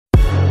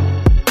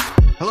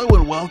Hello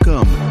and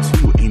welcome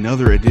to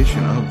another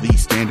edition of the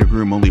Standig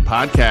Room Only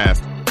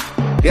podcast.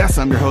 Yes,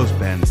 I'm your host,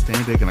 Ben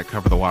Standig, and I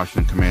cover the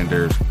Washington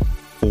Commanders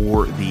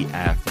for The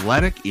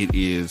Athletic. It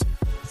is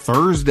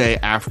Thursday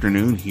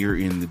afternoon here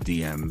in the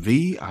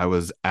DMV. I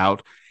was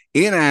out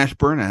in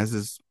Ashburn, as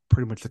is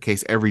pretty much the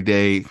case every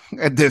day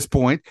at this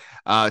point,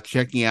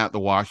 checking out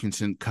the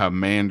Washington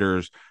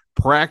Commanders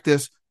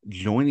practice.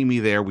 Joining me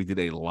there, we did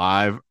a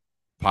live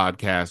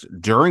podcast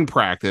during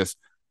practice.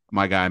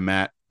 My guy,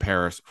 Matt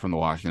Paris from the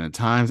Washington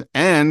Times,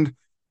 and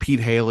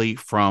Pete Hailey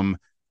from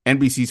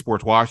NBC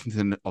Sports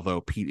Washington, although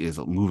Pete is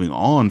moving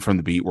on from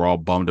the beat. We're all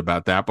bummed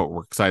about that, but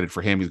we're excited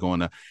for him. He's going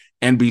to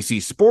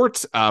NBC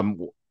Sports.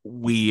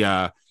 We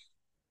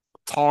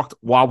talked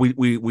while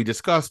we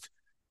discussed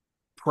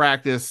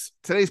practice.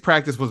 Today's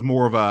practice was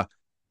more of a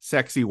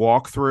sexy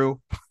walkthrough,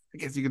 I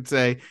guess you could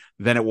say,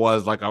 than it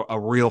was like a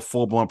real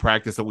full-blown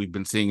practice that we've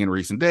been seeing in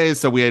recent days.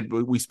 So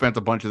we spent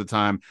a bunch of the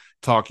time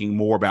talking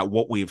more about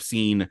what we have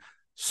seen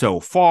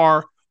so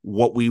far,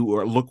 what we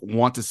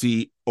want to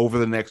see over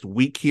the next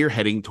week here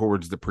heading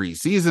towards the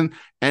preseason.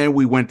 And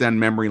we went down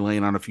memory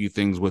lane on a few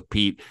things with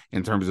Pete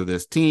in terms of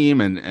this team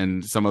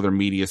and some other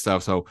media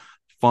stuff. So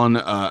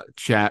fun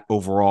chat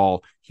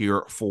overall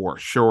here for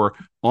sure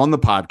on the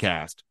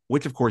podcast,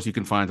 which of course you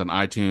can find on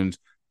iTunes,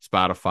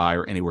 Spotify,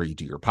 or anywhere you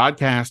do your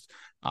podcast.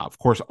 Of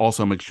course,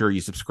 also make sure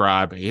you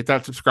subscribe. Hit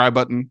that subscribe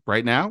button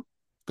right now.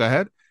 Go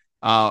ahead,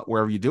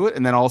 wherever you do it.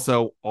 And then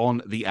also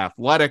on The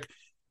Athletic,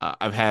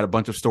 I've had a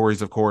bunch of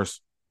stories, of course,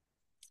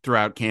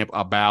 throughout camp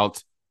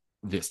about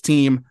this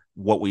team,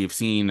 what we've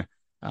seen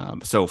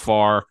so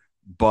far.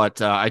 But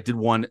I did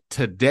one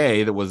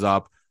today that was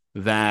up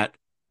that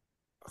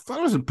I thought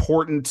it was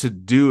important to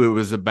do. It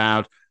was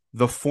about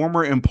the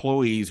former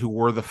employees who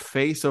were the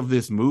face of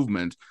this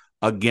movement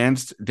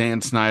against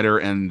Dan Snyder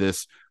and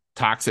this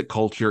toxic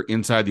culture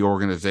inside the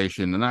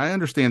organization. And I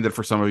understand that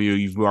for some of you,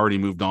 you've already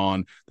moved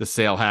on. The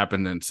sale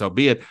happened and so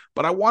be it.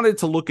 But I wanted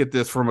to look at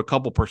this from a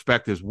couple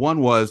perspectives.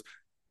 One was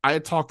I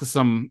had talked to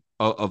some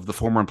of the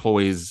former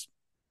employees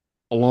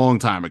a long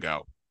time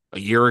ago, a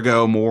year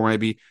ago, more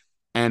maybe.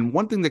 And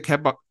one thing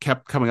that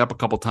kept coming up a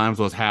couple times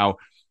was how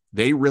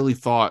they really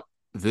thought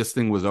this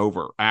thing was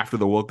over after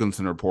the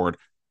Wilkinson report.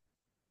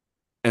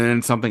 And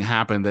then something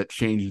happened that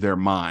changed their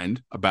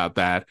mind about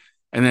that.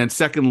 And then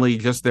secondly,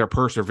 just their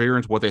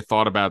perseverance, what they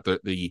thought about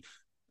the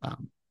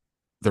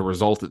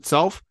result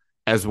itself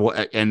as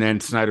well. And then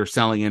Snyder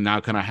selling in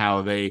now, kind of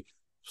how they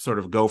sort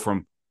of go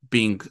from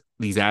being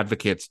these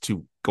advocates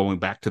to going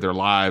back to their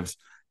lives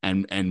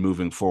and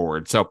moving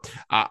forward. So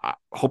I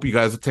hope you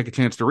guys will take a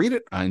chance to read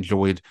it. I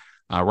enjoyed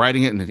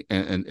writing it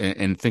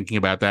and thinking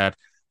about that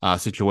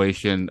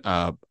situation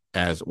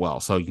as well.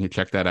 So you can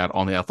check that out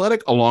on The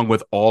Athletic, along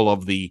with all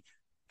of the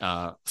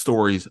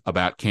stories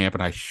about camp.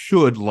 And I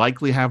should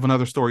likely have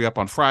another story up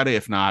on Friday,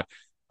 if not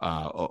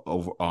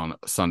over on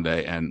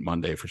Sunday and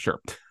Monday for sure.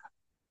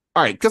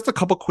 All right, just a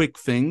couple quick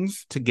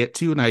things to get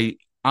to. And I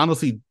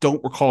honestly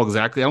don't recall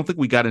exactly. I don't think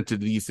we got into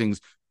these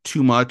things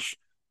too much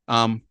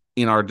in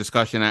our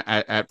discussion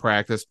at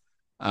practice.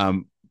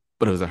 But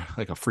it was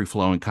like a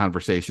free-flowing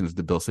conversation, as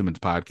the Bill Simmons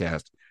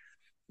podcast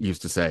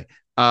used to say.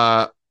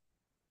 The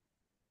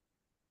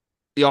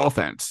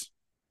offense.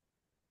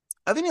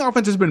 I think the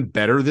offense has been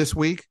better this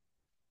week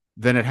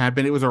than it had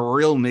been. It was a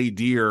real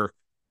nadir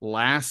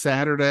last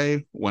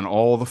Saturday when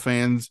all the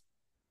fans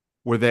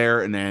were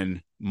there. And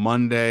then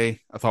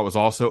Monday, I thought was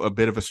also a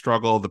bit of a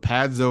struggle. The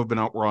pads, though,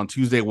 were on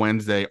Tuesday,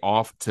 Wednesday,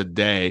 off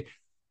today.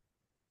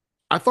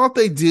 I thought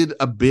they did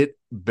a bit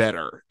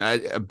better.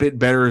 A bit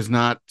better is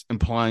not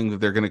implying that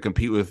they're going to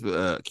compete with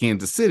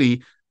Kansas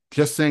City,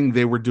 just saying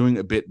they were doing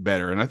a bit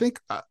better. And I think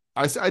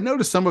I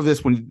noticed some of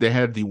this when they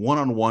had the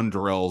one-on-one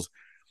drills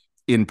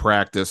in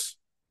practice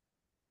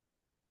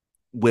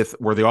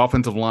where the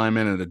offensive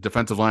lineman and the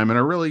defensive lineman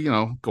are really,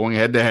 going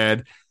head to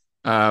head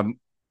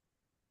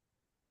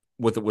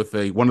with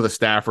one of the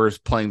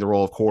staffers playing the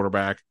role of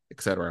quarterback,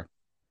 etc.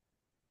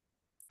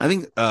 I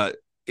think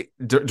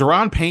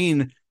Daron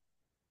Payne,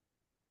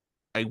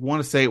 I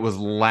want to say it was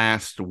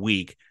last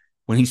week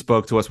when he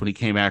spoke to us when he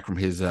came back from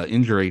his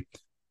injury.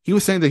 He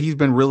was saying that he's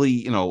been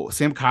really,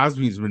 Sam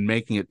Cosmi's been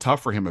making it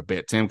tough for him a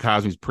bit. Sam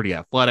Cosmi's pretty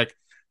athletic,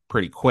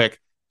 pretty quick.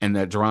 And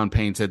that Daron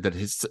Payne said that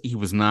he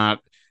was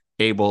not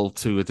able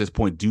to, at this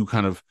point, do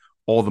kind of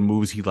all the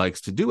moves he likes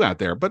to do out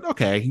there. But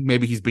okay,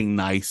 maybe he's being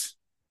nice.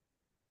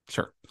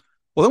 Sure.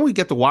 Well, then we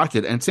get to watch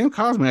it. And Sam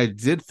Cosmi, I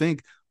did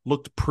think,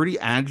 looked pretty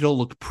agile,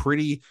 looked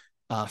pretty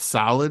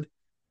solid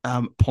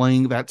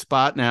playing that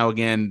spot. Now,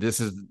 again,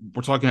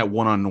 we're talking about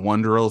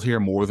one-on-one drills here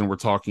more than we're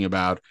talking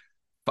about,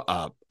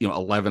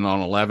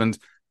 11-on-11s.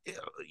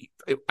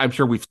 I'm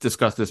sure we've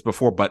discussed this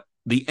before, but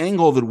the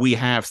angle that we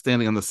have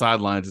standing on the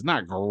sidelines is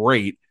not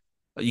great.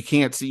 You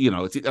can't see,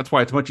 that's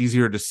why it's much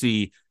easier to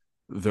see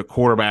the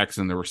quarterbacks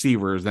and the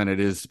receivers than it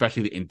is,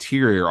 especially the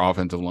interior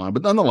offensive line.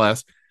 But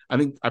nonetheless,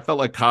 I felt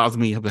like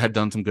Cosmi had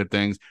done some good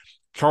things.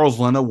 Charles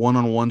Leno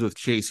one-on-ones with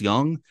Chase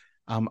Young.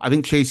 I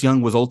think Chase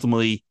Young was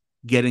ultimately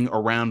getting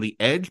around the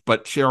edge,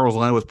 but Charles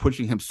Leno was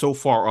pushing him so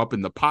far up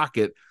in the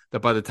pocket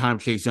that by the time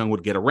Chase Young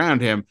would get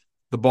around him,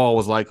 the ball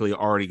was likely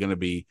already going to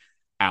be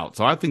out.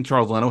 So I think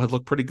Charles Leno has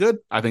looked pretty good.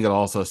 I think it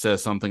also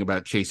says something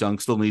about Chase Young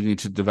still needing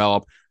to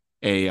develop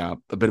a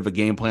bit of a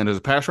game plan as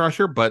a pass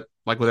rusher. But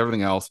like with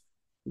everything else,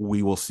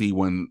 we will see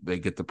when they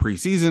get the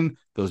preseason,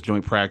 those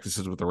joint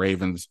practices with the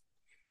Ravens,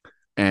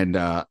 and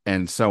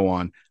so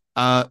on.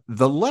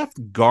 The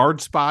left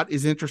guard spot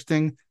is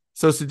interesting.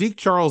 So Saahdiq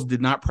Charles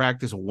did not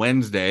practice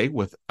Wednesday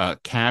with a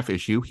calf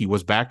issue. He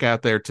was back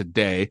out there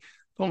today.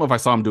 Don't know if I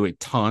saw him do a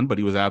ton, but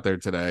he was out there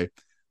today.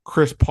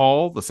 Chris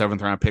Paul, the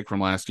 7th-round pick from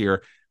last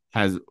year,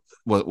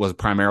 was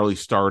primarily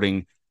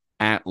starting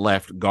at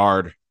left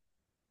guard.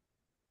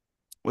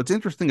 What's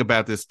interesting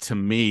about this to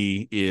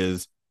me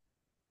is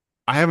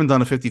I haven't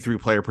done a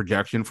 53-player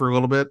projection for a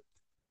little bit,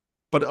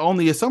 but on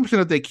the assumption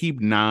that they keep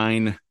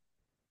 9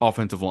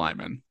 offensive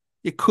linemen,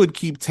 it could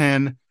keep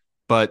 10,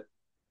 but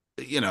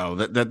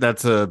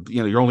that's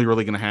you're only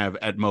really going to have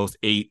at most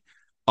 8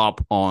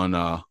 up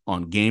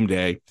on game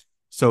day.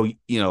 So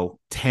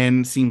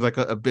 10 seems like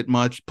a bit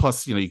much.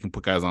 Plus, you can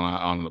put guys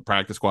on the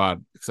practice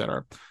squad,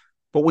 etc.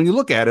 But when you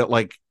look at it,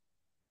 like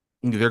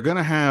they're going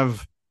to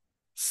have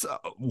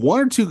 1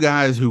 or 2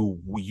 guys who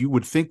you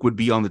would think would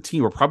be on the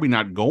team are probably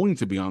not going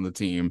to be on the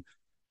team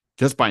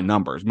just by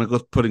numbers. I mean,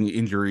 let's putting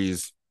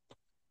injuries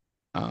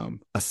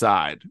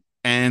aside,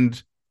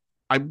 and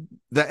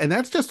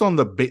that's just on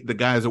the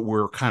guys that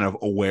we're kind of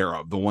aware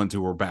of, the ones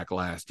who were back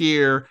last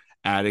year.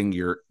 Adding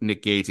your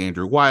Nick Gates,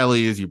 Andrew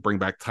Wiley's, you bring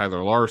back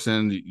Tyler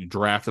Larson, you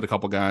drafted a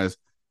couple guys,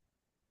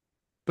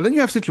 but then you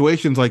have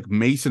situations like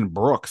Mason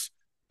Brooks,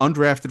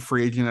 undrafted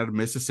free agent out of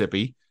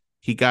Mississippi.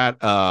 He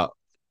got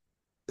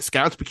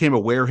scouts became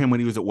aware of him when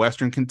he was at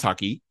Western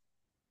Kentucky,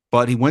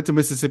 but he went to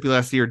Mississippi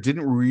last year.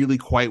 Didn't really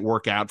quite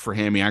work out for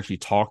him. He actually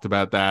talked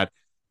about that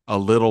a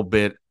little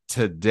bit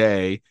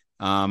today.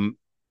 In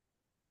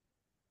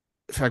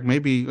fact,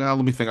 maybe let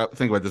me think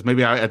about this.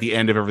 Maybe at the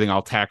end of everything,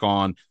 I'll tack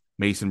on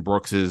Mason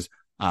Brooks's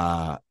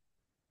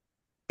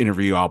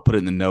interview. I'll put it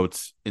in the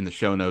notes, in the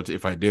show notes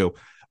if I do.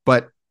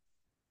 But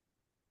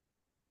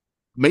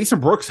Mason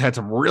Brooks had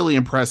some really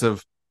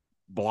impressive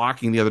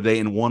blocking the other day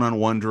in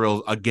one-on-one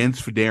drills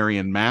against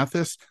Phidarian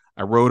Mathis.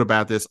 I wrote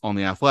about this on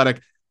The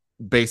Athletic.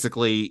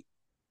 Basically,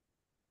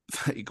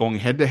 going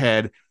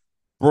head-to-head,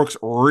 Brooks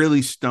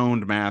really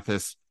stoned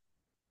Mathis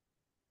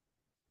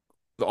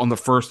on the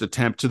first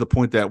attempt to the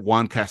point that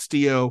Juan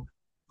Castillo,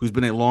 who's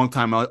been a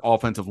long-time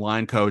offensive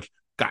line coach,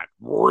 got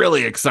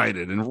really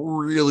excited and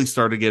really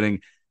started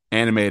getting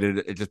animated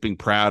at just being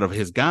proud of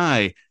his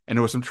guy. And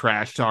there was some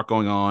trash talk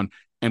going on.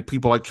 And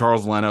people like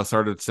Charles Leno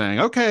started saying,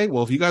 okay,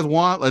 well, if you guys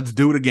want, let's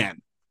do it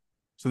again.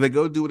 So they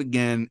go do it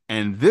again.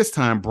 And this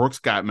time Brooks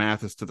got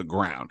Mathis to the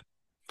ground.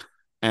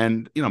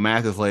 And,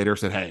 Mathis later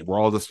said, hey, we're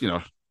all just,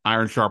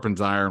 iron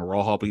sharpens iron. We're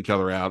all helping each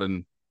other out.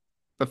 And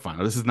that's fine.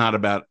 This is not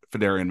about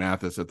Phidarian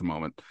Mathis at the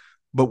moment.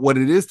 But what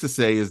it is to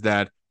say is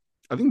that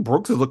I think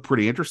Brooks has looked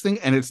pretty interesting.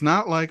 And it's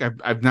not like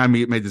I've now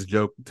made this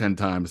joke 10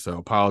 times. So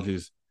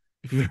apologies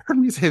if you've heard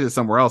me say this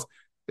somewhere else.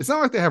 It's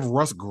not like they have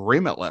Russ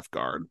Grimm at left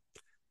guard.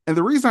 And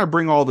the reason I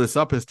bring all this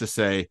up is to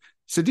say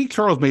Saahdiq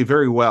Charles may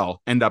very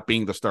well end up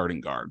being the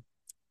starting guard.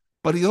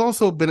 But he's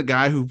also been a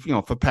guy who,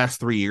 for the past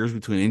 3 years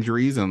between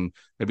injuries and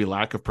maybe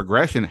lack of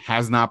progression,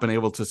 has not been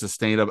able to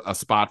sustain a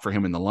spot for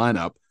him in the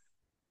lineup.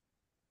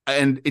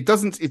 And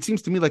it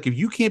seems to me like if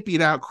you can't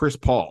beat out Chris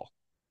Paul,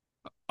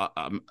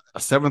 a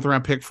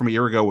 7th-round pick from a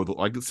year ago with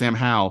like Sam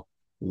Howell,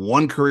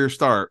 1 career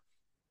start,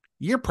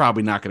 you're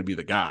probably not going to be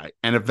the guy.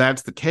 And if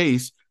that's the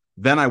case,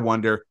 then I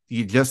wonder, do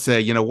you just say,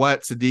 you know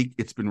what, Saahdiq,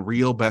 it's been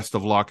real, best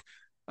of luck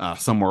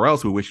somewhere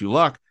else. We wish you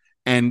luck,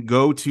 and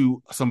go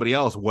to somebody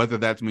else, whether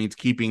that means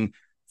keeping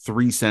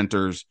 3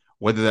 centers,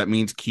 whether that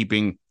means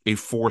keeping a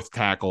 4th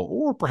tackle,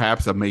 or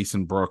perhaps a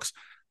Mason Brooks,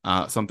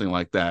 something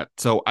like that.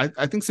 So I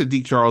think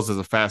Saahdiq Charles is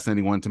a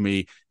fascinating one to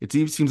me. It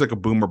seems like a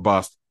boom or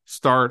bust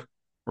start,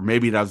 or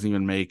maybe it doesn't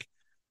even make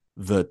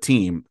the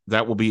team.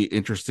 That will be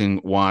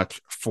interesting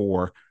watch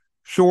for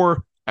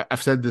sure.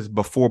 I've said this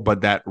before,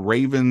 but that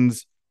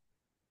Ravens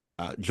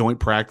joint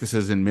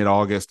practices in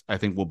mid-August, I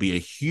think, will be a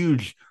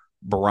huge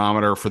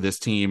barometer for this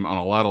team on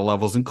a lot of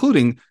levels,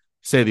 including,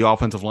 say, the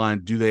offensive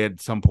line. Do they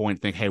at some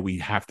point think, hey, we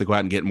have to go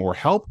out and get more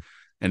help?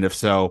 And if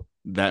so,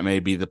 that may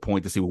be the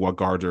point to see what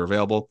guards are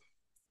available.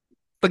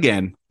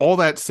 Again, all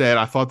that said,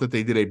 I thought that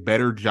they did a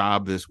better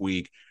job this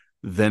week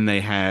than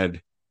they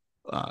had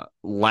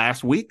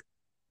last week.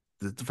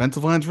 The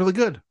defensive line is really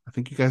good. I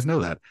think you guys know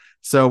that.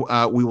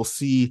 So we will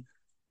see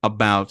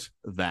about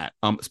that.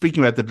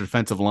 Speaking about the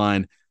defensive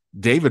line,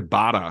 David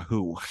Bada,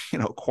 who,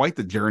 quite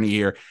the journey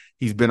here.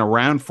 He's been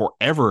around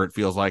forever, it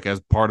feels like,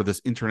 as part of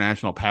this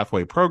international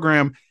pathway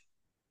program.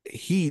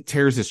 He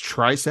tears his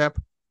tricep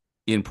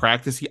in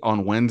practice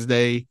on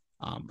Wednesday.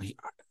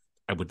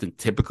 I would think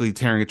typically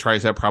tearing a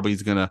tricep probably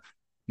is going to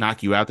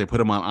knock you out. They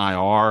put him on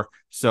IR.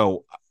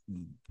 So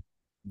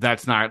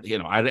that's not,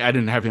 I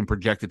didn't have him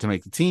projected to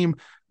make the team.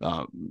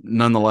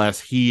 Nonetheless,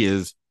 he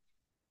is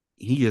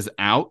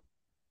out.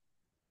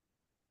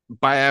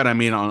 By out, I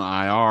mean on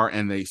IR,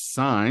 and they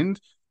signed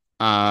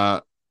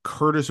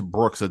Curtis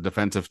Brooks, a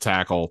defensive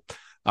tackle,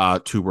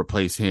 to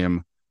replace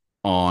him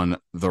on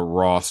the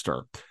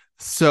roster.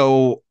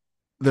 So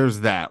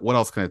there's that. What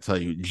else can I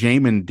tell you?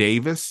 Jamin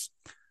Davis,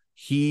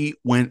 he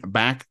went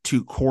back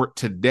to court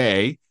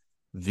today.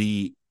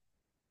 The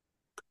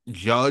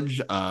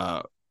judge,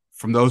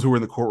 from those who were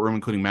in the courtroom,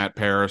 including Matt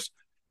Paras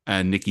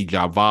and Nikki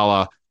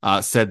Javala,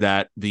 said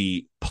that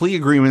the plea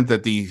agreement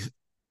that the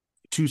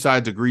two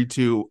sides agreed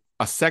to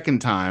a second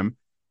time,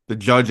 the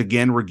judge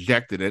again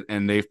rejected it,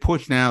 and they've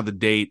pushed now the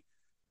date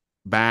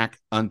back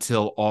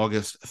until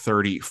August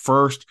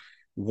 31st.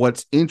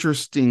 What's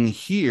interesting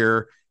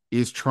here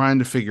is trying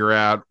to figure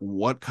out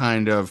what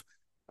kind of,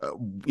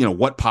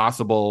 what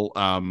possible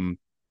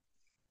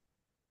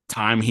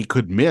time he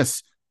could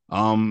miss.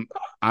 I'm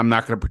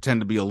not going to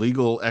pretend to be a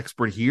legal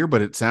expert here,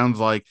 but it sounds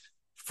like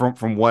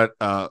from what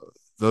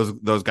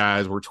those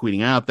guys were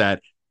tweeting out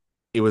that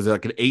it was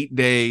like an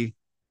 8-day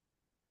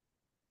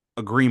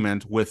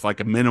agreement with like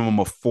a minimum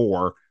of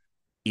 4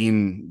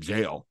 in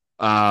jail.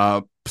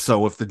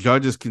 So if the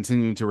judge is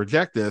continuing to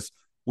reject this,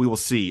 we will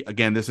see.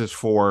 Again, this is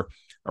for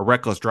a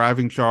reckless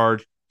driving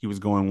charge. He was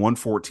going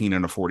 114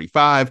 and a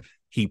 45.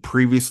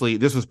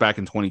 This was back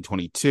in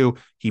 2022.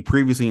 He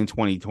previously in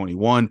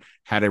 2021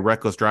 had a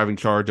reckless driving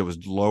charge that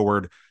was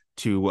lowered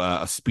to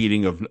a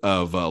speeding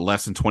of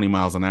less than 20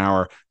 miles an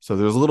hour. So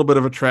there's a little bit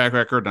of a track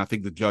record, and I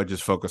think the judge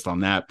is focused on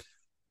that.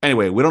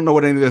 Anyway, we don't know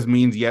what any of this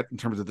means yet in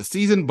terms of the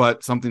season,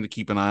 but something to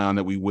keep an eye on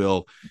that we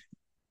will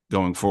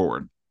going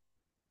forward.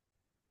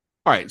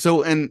 All right.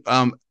 So, and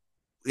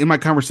in my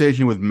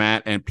conversation with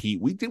Matt and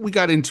Pete, we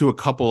got into a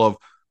couple of,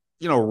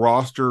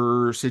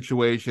 roster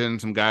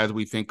situations, some guys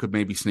we think could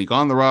maybe sneak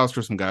on the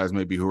roster, some guys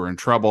maybe who are in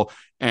trouble.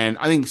 And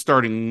I think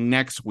starting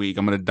next week,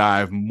 I'm going to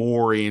dive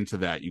more into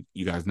that.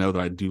 You guys know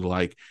that I do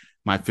like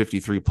my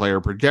 53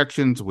 player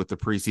projections with the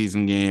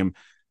preseason game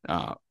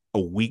a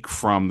week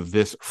from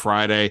this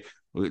Friday.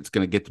 It's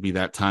going to get to be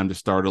that time to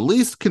start at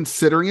least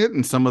considering it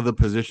in some of the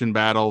position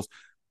battles.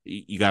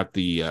 You got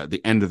the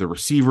end of the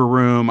receiver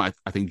room. I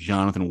think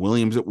Jonathan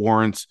Williams at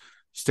warrants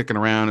sticking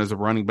around as a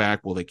running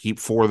back. Will they keep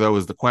 4, though,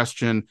 is the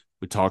question.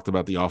 We talked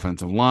about the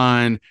offensive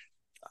line.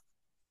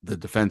 The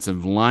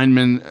defensive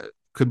lineman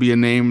could be a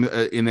name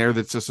in there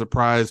that's a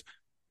surprise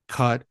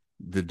cut.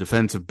 The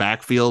defensive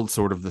backfield,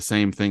 sort of the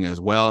same thing as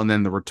well. And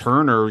then the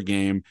returner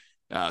game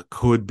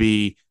could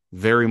be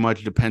very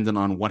much dependent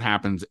on what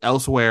happens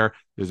elsewhere.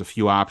 There's a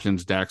few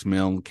options, Dax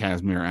Milne,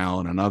 Casimir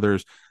Allen, and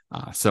others.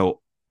 So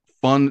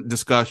fun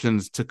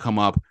discussions to come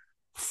up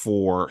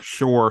for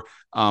sure.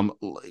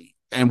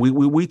 And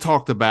we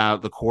talked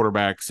about the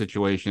quarterback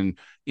situation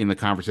in the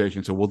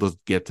conversation, so we'll just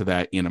get to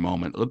that in a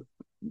moment.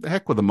 The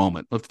heck with a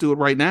moment. Let's do it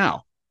right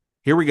now.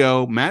 Here we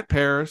go. Matt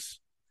Paras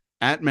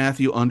at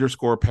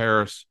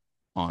Matthew_Paras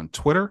on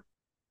Twitter,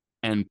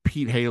 and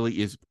Pete Hailey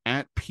is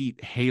at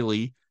Pete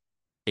Hailey,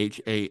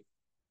 HAILEY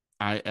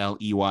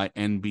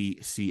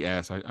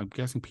NBCS. I'm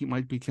guessing Pete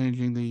might be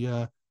changing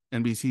the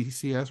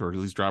NBCCS, or at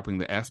least dropping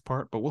the S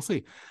part, but we'll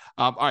see.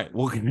 All right,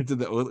 we'll get into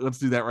that. Let's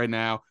do that right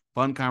now.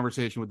 Fun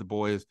conversation with the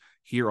boys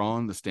here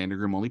on the Standig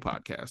Room Only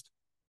podcast.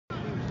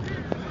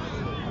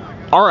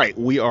 All right,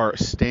 we are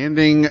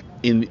standing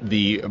in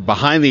the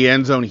behind the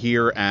end zone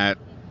here at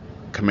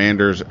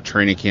Commanders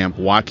training camp,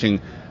 watching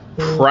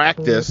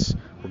practice.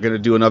 We're going to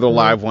do another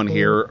live one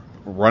here,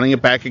 running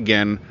it back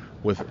again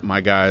with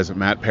my guys,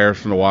 Matt Paras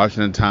from the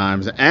Washington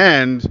Times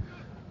and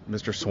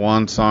Mr.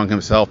 Swan Song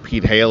himself,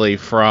 Pete Hailey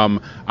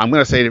from, I'm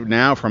going to say it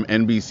now, from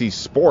NBC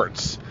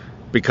Sports,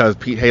 because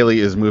Pete Hailey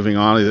is moving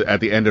on at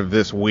the end of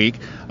this week,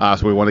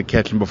 so we want to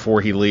catch him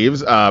before he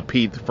leaves.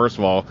 Pete, first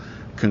of all,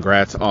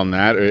 congrats on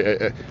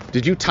that.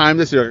 Did you time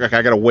this? I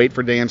got to wait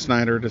for Dan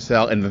Snyder to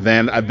sell, and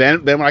then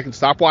when I can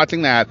stop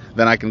watching that,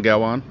 then I can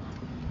go on?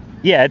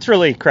 Yeah, it's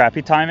really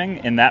crappy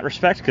timing in that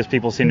respect, because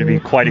people seem to be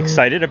quite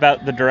excited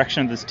about the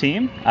direction of this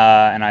team,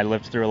 and I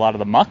lived through a lot of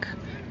the muck,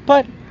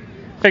 but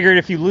figured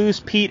if you lose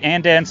Pete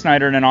and Dan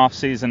Snyder in an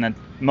offseason, then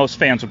most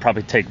fans would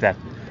probably take that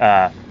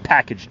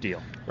package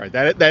deal. Right,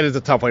 that is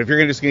a tough one. If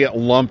you're just gonna get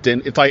lumped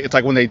in, it's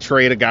like when they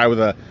trade a guy with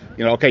a,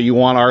 okay, you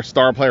want our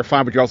star player,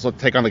 fine, but you also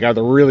take on the guy with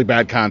a really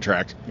bad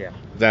contract. Yeah,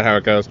 is that how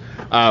it goes?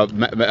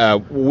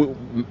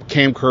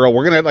 Cam Curl,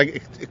 we're gonna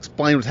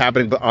explain what's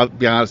happening, but I'll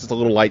be honest, it's a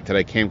little light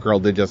today. Cam Curl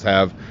did just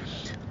have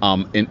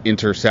an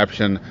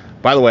interception.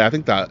 By the way, I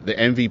think the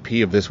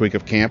MVP of this week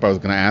of camp, I was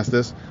gonna ask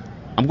this.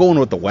 I'm going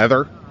with the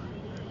weather.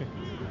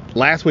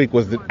 Last week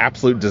was the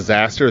absolute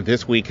disaster.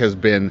 This week has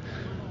been,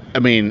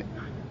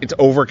 it's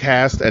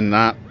overcast and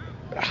not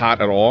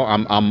hot at all.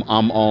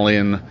 I'm all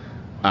in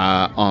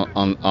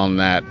on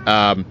that.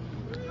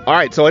 All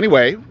right. So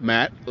anyway,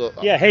 Matt.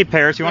 Yeah. Hey,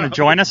 Paras, you want to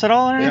join us at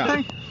all or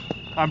anything?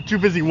 Yeah. I'm too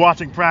busy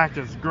watching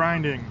practice,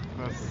 grinding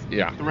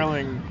this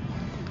thrilling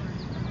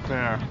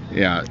fair.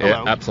 Yeah.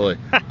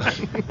 Absolutely.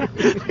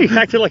 You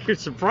acted like you're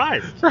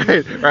surprised.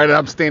 Right.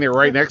 I'm standing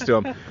right next to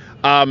him.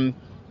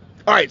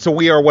 All right. So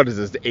we are. What is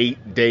this?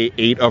 Day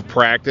 8 of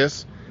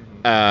practice.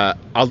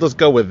 I'll just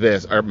go with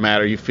this.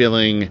 Matt, are you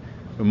feeling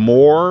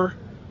more,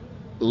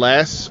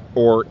 less,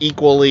 or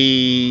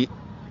equally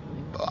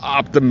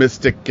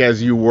optimistic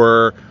as you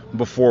were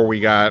before we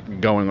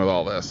got going with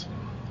all this?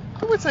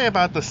 I would say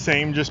about the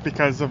same, just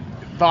because of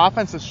the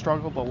offense has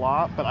struggled a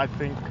lot, but I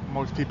think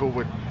most people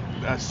would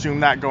assume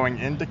that going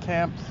into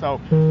camp.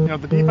 So,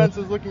 the defense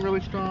is looking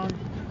really strong.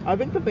 I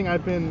think the thing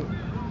I've been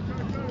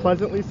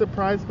pleasantly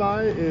surprised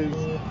by is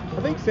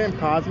I think Sam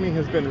Cosmi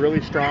has been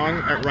really strong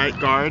at right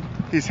guard.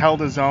 He's held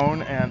his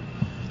own, and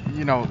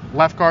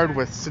left guard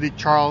with Saahdiq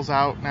Charles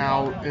out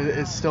now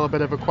is still a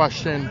bit of a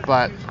question,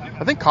 but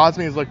I think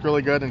Cosmi has looked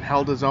really good and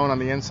held his own on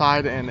the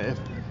inside, and if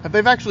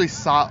they've actually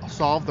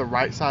solved the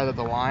right side of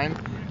the line,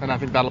 then I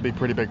think that'll be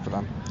pretty big for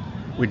them.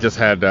 We just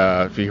had,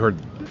 if you heard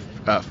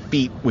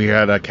feet, we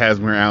had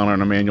Casimir Allen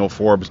and Emmanuel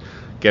Forbes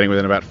getting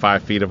within about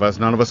 5 feet of us.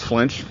 None of us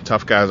flinched.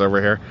 Tough guys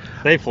over here.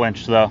 They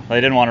flinched, though.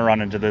 They didn't want to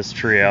run into this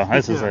trio.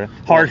 This is a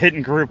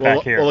hard-hitting group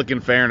back here. Well, look,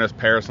 in fairness,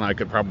 Paris and I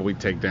could probably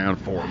take down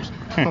Forbes.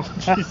 Oh,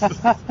 Jesus.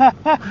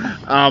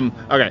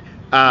 Okay.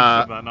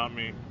 That, not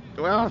me.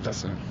 Well,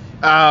 that's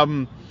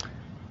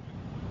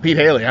Pete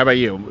Hailey, how about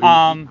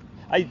you?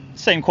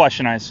 Same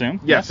question, I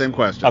assume. Yeah, yes? Same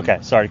question. Okay,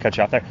 sorry to cut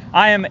you off there.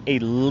 I am a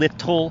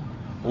little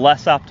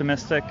less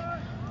optimistic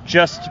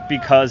just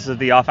because of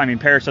the offense. I mean,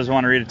 Paris doesn't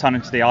want to read a ton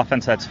into the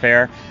offense. That's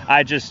fair.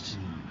 I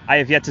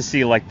have yet to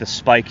see like the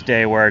spike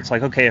day where it's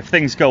like, okay, if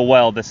things go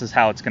well, this is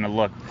how it's going to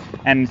look.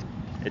 And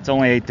it's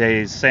only 8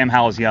 days. Sam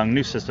Howell's young,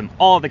 new system,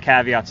 all the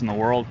caveats in the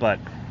world. But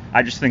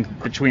I just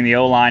think between the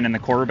O-line and the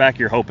quarterback,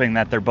 you're hoping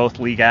that they're both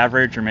league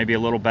average or maybe a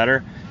little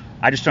better.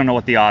 I just don't know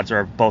what the odds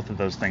are of both of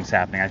those things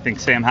happening. I think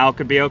Sam Howell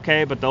could be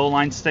okay, but the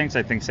O-line stinks.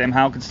 I think Sam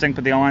Howell could stink,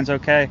 but the O-line's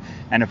okay.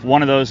 And if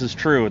one of those is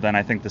true, then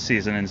I think the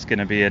season is going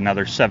to be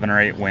another 7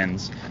 or 8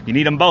 wins. You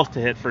need them both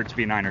to hit for it to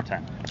be 9 or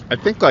 10. I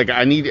think we're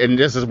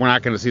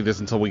not going to see this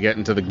until we get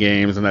into the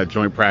games and that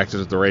joint practice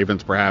with the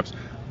Ravens perhaps.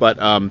 But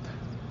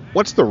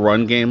what's the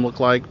run game look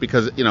like?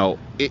 Because,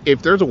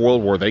 if there's a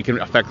world where they can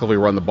effectively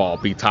run the ball,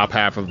 be top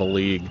half of the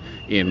league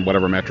in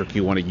whatever metric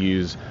you want to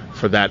use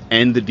for that,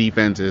 and the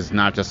defense is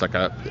not just like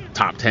a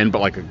top 10,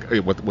 but like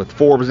with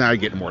Forbes now, you're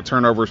getting more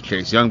turnovers,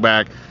 Chase Young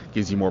back,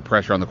 gives you more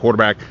pressure on the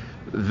quarterback.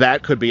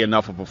 That could be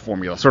enough of a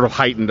formula, sort of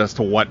heightened as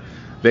to what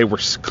they were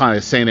kind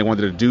of saying they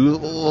wanted to do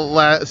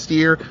last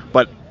year,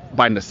 but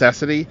by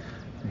necessity.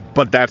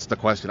 But that's the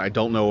question. I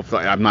don't know if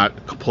I'm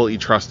not completely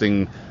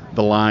trusting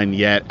the line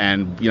yet,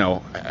 and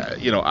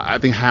I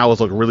think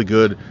Howell's look really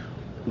good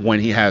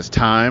when he has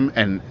time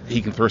and he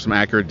can throw some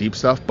accurate deep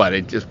stuff, but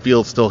it just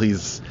feels still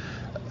he's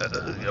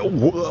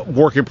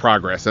work in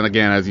progress. And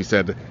again, as you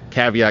said,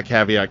 caveat.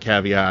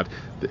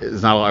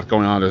 There's not a lot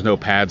going on. There's no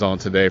pads on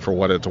today for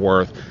what it's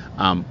worth.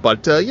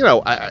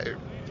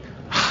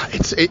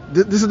 This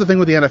is the thing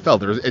with the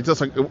NFL. It's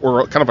just like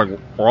we're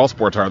all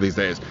sports are these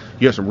days.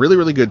 You have some really,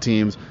 really good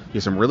teams. You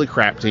have some really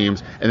crap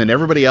teams. And then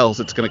everybody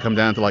else, it's going to come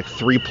down to like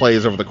 3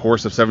 plays over the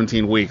course of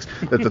 17 weeks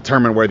that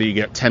determine whether you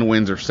get 10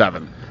 wins or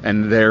 7.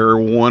 And they're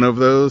one of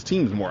those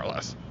teams, more or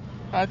less.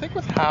 I think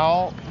with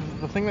Howell,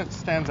 the thing that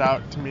stands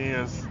out to me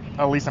is,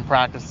 at least in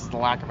practice, is the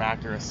lack of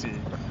accuracy.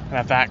 And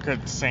if that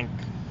could sink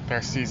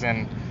their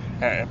season,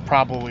 it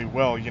probably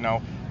will.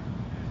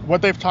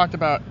 What they've talked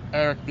about,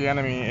 Eric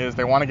Bieniemy, is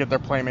they want to get their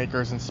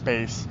playmakers in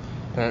space.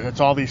 It's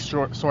all these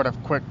sort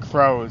of quick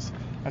throws.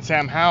 And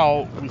Sam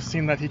Howell, we've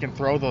seen that he can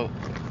throw the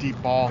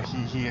deep ball.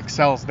 He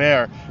excels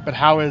there. But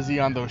how is he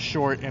on those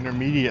short,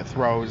 intermediate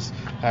throws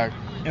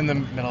in the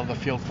middle of the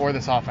field for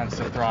this offense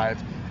to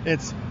thrive?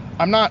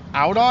 I'm not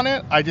out on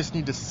it. I just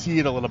need to see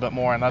it a little bit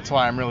more, and that's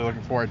why I'm really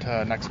looking forward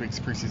to next week's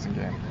preseason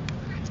game.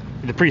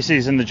 The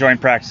preseason, the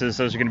joint practices,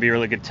 those are going to be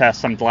really good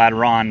tests. I'm glad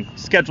Ron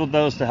scheduled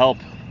those to help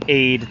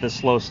aid the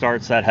slow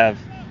starts that have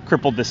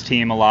crippled this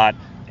team a lot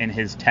in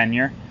his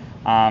tenure.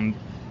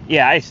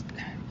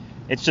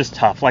 It's just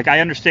tough. Like, I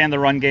understand the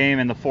run game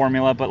and the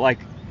formula, but like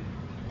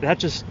that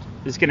just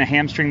is going to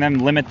hamstring them,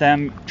 limit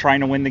them trying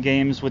to win the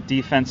games with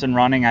defense and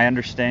running. I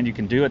understand you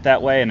can do it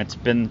that way, and it's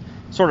been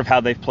sort of how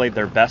they've played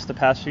their best the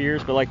past few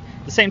years. But like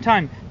at the same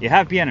time, you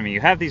have Bieniemy,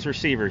 you have these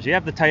receivers, you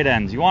have the tight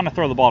ends, you want to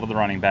throw the ball to the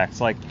running backs.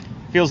 Like,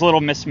 feels a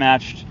little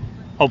mismatched.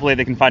 Hopefully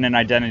they can find an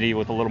identity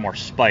with a little more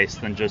spice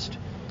than just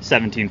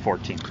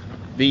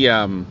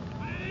 17-14.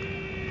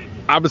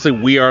 Obviously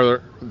we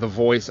are the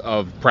voice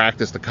of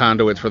practice, the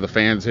conduits for the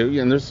fans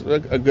and there's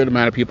a good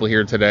amount of people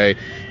here today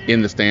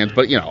in the stands,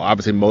 but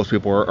obviously most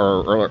people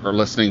are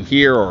listening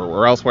here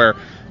or elsewhere,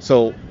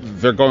 so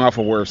they're going off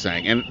of what we're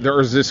saying, and there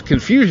is this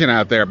confusion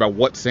out there about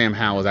what Sam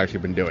Howell has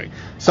actually been doing.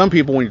 Some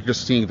people, when you're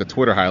just seeing the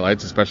Twitter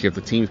highlights, especially if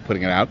the team's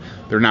putting it out,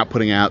 they're not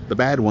putting out the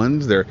bad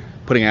ones, they're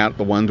putting out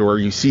the ones where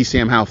you see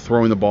Sam Howell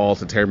throwing the ball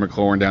to Terry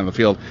McLaurin down the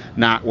field,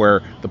 not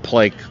where the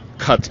play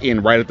cuts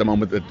in right at the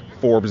moment that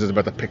Forbes is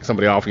about to pick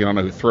somebody off, you don't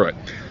know who threw it.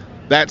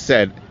 That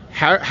said,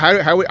 how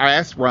I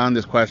asked Ron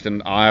this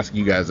question, I'll ask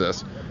you guys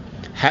this.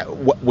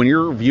 When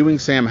you're viewing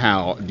Sam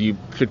Howell,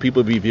 should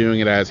people be viewing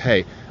it as,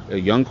 hey, a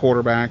young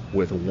quarterback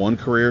with one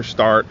career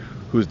start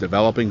who's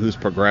developing, who's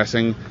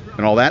progressing,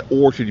 and all that,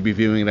 or should you be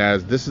viewing it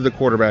as this is the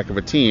quarterback of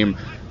a team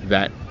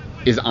that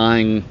is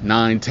eyeing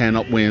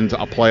 9-10 wins, a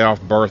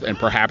playoff berth, and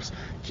perhaps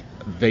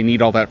they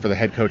need all that for the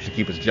head coach to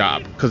keep his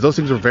job, because those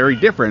things are very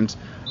different.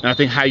 And I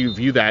think how you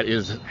view that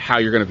is how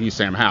you're going to view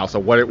Sam Howell. So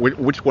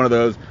which one of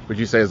those would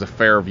you say is a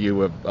fair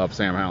view of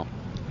Sam Howell?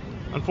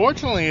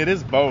 Unfortunately, it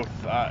is both.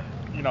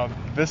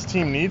 This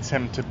team needs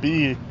him to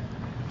be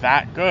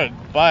that good.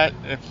 But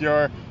if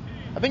you're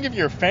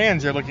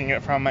fans, you're looking at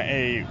it from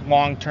a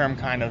long-term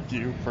kind of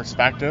view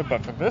perspective.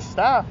 But for this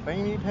staff,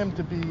 they need him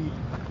to be,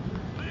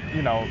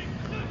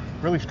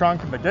 really strong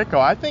from the get-go.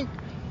 I think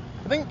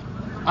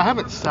I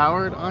haven't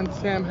soured on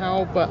Sam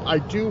Howell, but I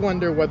do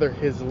wonder whether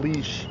his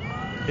leash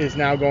is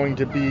now going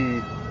to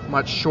be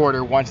much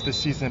shorter once the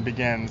season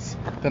begins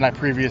than I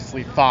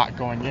previously thought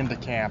going into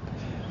camp.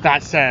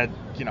 That said,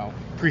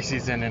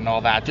 preseason and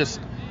all that,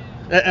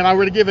 and I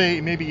were to give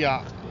an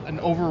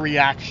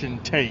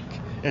overreaction take,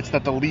 it's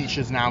that the leash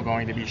is now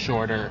going to be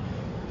shorter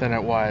than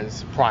it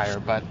was prior.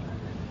 But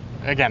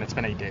again, it's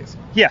been 8 days.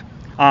 Yeah.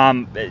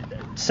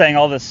 Saying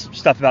all this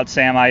stuff about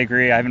Sam, I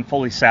agree. I haven't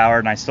fully soured,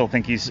 and I still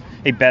think he's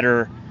a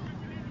better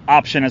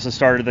option as a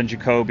starter than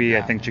Jacoby. Yeah.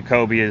 I think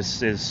Jacoby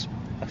is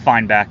a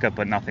fine backup,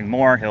 but nothing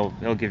more.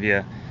 He'll give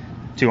you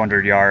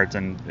 200 yards,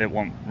 and it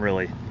won't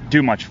really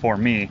do much for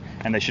me.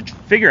 And they should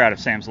figure out if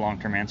Sam's a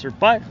long-term answer.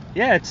 But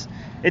yeah,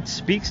 it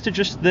speaks to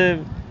just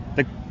the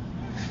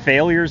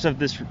failures of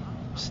this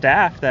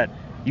staff, that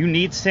you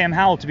need Sam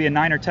Howell to be a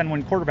 9 or 10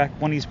 win quarterback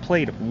when he's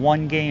played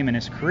one game in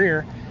his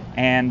career.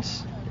 And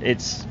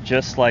it's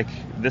just like,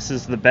 this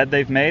is the bed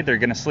they've made. They're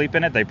going to sleep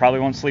in it. They probably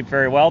won't sleep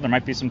very well. There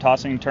might be some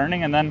tossing and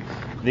turning, and then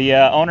the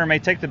owner may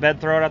take the bed,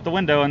 throw it out the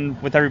window,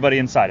 and with everybody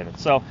inside of it.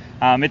 So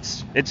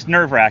it's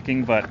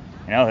nerve-wracking, but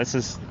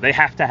they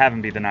have to have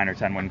him be the 9 or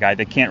 10 win guy.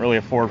 They can't really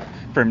afford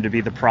for him to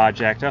be the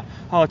project.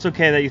 Oh, it's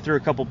okay that you threw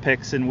a couple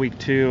picks in week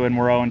 2 and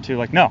we're 0-2.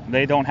 Like, no,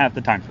 they don't have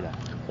the time for that.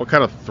 What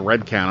kind of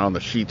thread count on the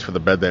sheets for the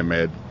bed they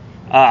made?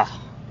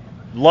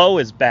 Low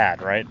is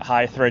bad, right?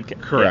 High thread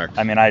count. Correct.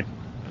 Yeah, I mean,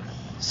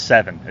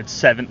 7. It's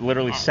 7,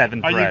 literally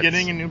 7 threads. Are you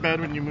getting a new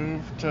bed when you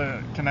move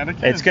to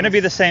Connecticut? It's going to be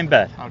the same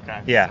bed.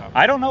 Okay. Yeah. So.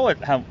 I don't know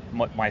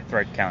what my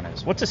thread count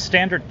is. What's a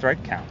standard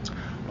thread count?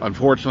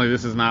 Unfortunately,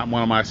 this is not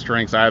one of my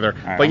strengths either.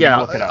 Right, but I'm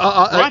gonna look it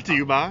up. Brought to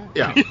you by.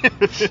 Yeah.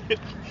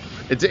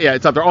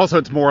 It's up there. Also,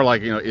 it's more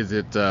like, is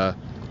it?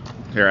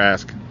 Here,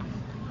 ask.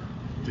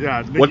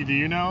 Yeah, Nikki, do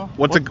you know?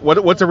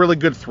 What's a really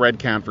good thread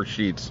count for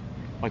sheets?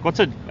 Like what's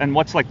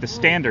like the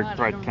standard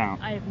thread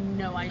count? I have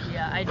no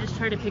idea. I just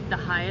try to pick the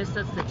highest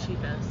that's the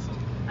cheapest.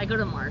 I go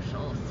to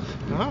Marshall's.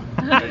 Oh,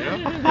 there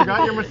you go. You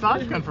got your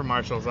massage gun from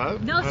Marshall's, huh?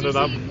 No,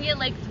 seriously, you can get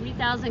like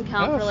 3,000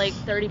 count for like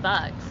 $30.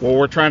 Well,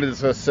 we're trying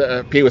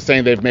to. Pete was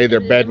saying they've made their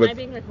bed with. Am I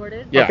being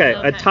recorded? Yeah. Okay,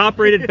 a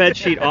top-rated bed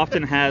sheet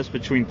often has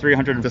between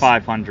 300 and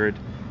 500,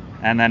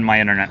 and then my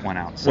internet went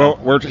out. So.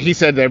 Well, he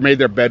said they made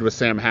their bed with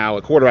Sam Howell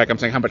at quarterback. I'm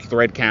saying how much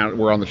thread count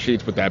were on the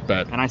sheets with that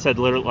bed. And I said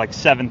literally like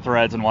 7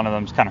 threads, and one of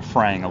them's kind of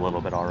fraying a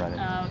little bit already.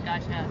 Oh,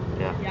 gotcha.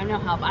 Yeah. Yeah, no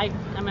help.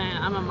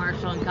 I'm a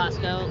Marshall and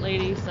Costco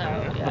lady, so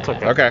yeah. That's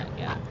okay. Okay.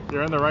 Yeah.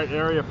 You're in the right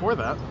area for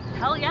that.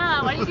 Hell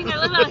yeah. Why do you think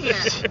I live out here?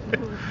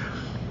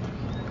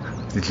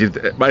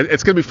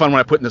 It's going to be fun when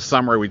I put in the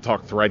summary we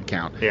talk thread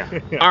count. Yeah.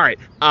 All right.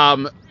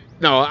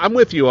 No, I'm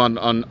with you on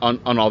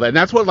all that. And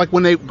that's what, like,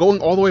 when they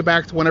going all the way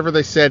back to whenever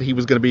they said he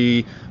was going to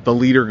be the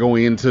leader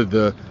going into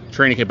the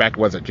training camp back,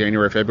 was it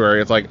January, February?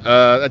 It's like,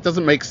 that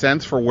doesn't make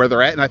sense for where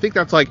they're at. And I think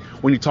that's like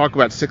when you talk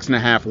about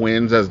 6.5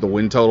 wins as the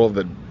win total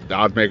that the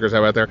odds makers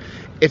have out there,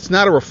 it's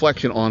not a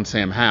reflection on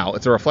Sam Howell.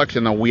 It's a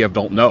reflection that we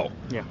don't know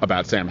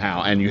about Sam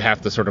Howell. And you have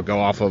to sort of go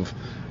off of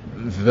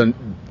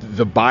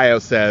the bio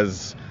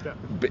says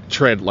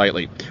tread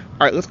lightly.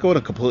 All right, let's go to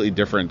a completely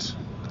different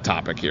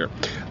topic here.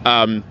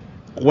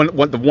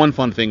 The one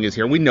fun thing is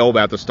here, we know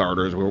about the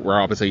starters. We're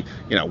obviously,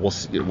 we'll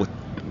see with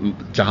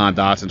Jahan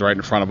Dotson's right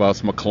in front of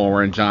us,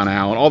 McLaurin, John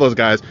Allen, all those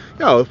guys.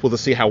 We'll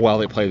just see how well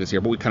they play this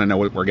year, but we kind of know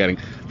what we're getting.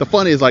 The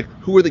fun is, like,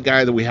 who are the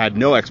guys that we had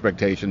no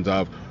expectations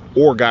of,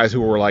 or guys who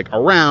were like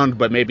around,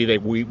 but maybe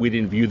we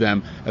didn't view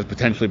them as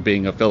potentially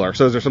being a filler.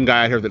 So is there some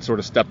guy out here that sort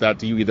of stepped out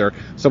to you, either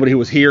somebody who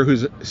was here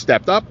who's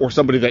stepped up, or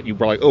somebody that you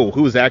were like, oh,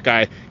 who's that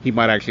guy? He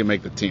might actually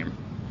make the team.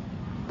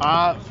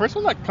 First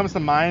one that comes to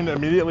mind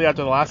immediately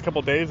after the last couple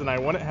of days, and I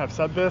wouldn't have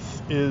said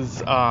this,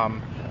 is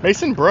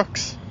Mason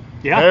Brooks.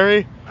 Yeah.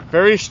 Very,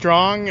 very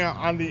strong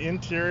on the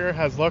interior,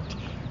 has looked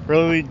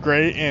really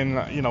great in,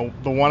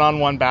 the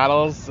one-on-one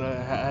battles,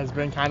 has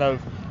been kind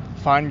of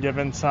fun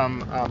given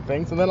some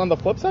things. And then on the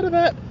flip side of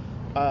that,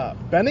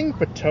 Benning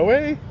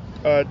Batoe,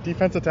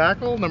 defensive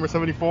tackle, number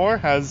 74,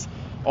 has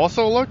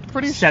also looked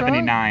pretty strong.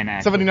 79,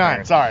 actually.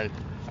 79, sorry.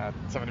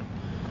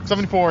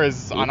 74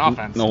 is on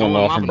offense. Nolan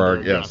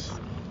Laufenberg, yes.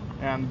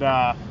 And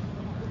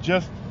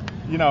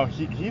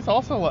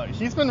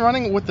he's been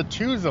running with the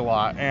twos a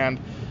lot. And,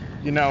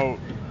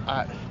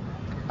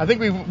 I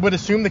think we would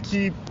assume the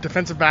key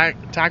defensive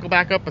tackle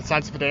backup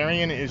besides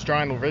Fedarian is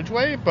John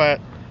Ridgway, but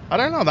I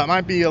don't know. That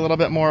might be a little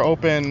bit more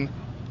open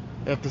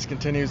if this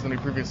continues than we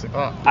previously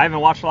thought. I haven't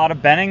watched a lot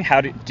of Benning.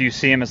 How do you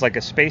see him as like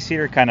a space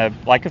heater, kind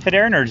of like a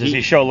Fedarian, or does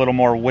he show a little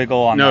more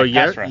wiggle on the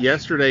pass rush?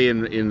 Yesterday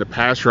in the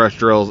pass rush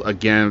drills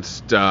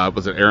against,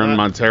 was it Aaron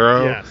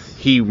Montero? Yes.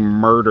 He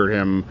murdered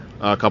him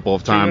a couple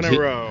of times. 2 in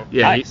a row.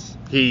 Yeah, Nice.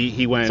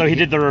 he went. So he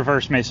did the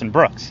reverse Mason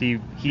Brooks. He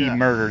Yeah.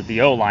 murdered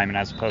the O lineman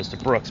as opposed to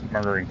Brooks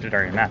murdering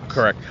Jadarian Mathis.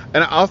 Correct.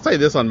 And I'll say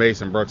this on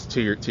Mason Brooks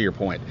to your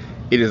point.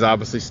 It is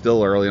obviously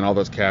still early and all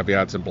those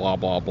caveats and blah,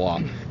 blah, blah.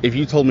 If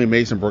you told me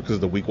Mason Brooks is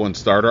the week 1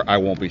 starter, I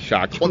won't be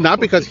shocked. Well, not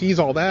because he's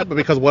all that, but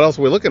because what else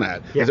are we looking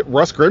at? Yeah. Is it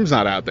Russ Grimm's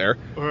not out there?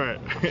 All right.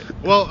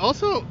 Well,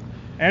 also,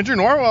 Andrew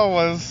Norwell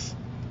was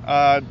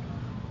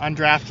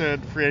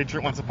undrafted free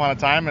agent once upon a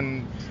time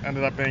and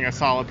ended up being a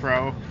solid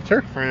pro.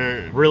 Sure.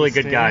 For Really this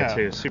good team, guy yeah.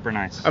 too. Super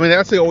nice. I mean,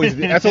 that's always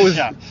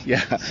Yeah.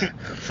 yeah.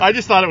 I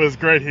just thought it was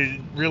great. He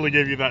really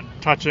gave you that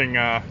touching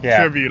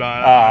tribute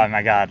on. Oh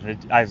my God!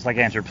 I was like,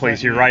 Andrew,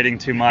 please, you're writing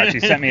too much. You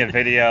sent me a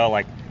video.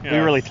 Like, we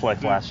Yeah. really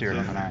clicked last year,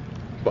 didn't I?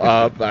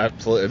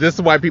 Absolutely. This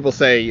is why people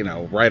say,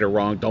 right or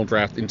wrong, don't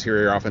draft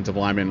interior offensive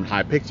linemen in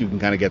high picks. You can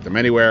kind of get them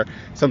anywhere.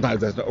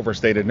 Sometimes that's an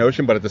overstated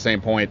notion, but at the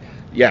same point,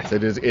 yes,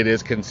 it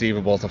is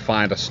conceivable to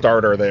find a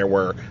starter there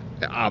where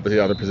obviously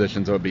other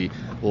positions would be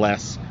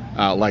less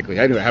likely.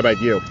 Anyway, how about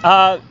you?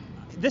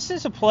 This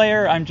is a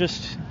player I'm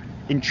just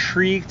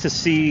intrigued to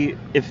see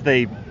if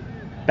they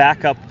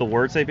back up the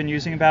words they've been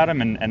using about him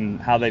and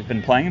how they've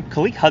been playing him.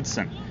 Khalil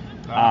Hudson.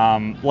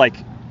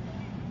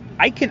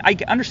 I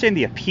understand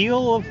the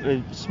appeal of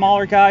a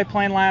smaller guy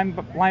playing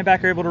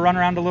linebacker, able to run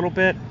around a little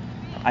bit.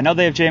 I know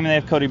they have Jamin, they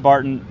have Cody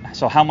Barton,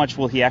 so how much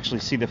will he actually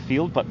see the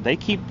field? But they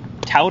keep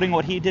touting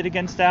what he did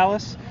against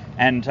Dallas.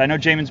 And I know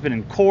Jamin's been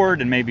in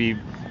court, and maybe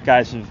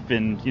guys have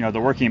been,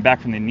 they're working him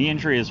back from the knee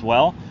injury as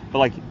well.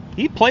 But,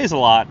 he plays a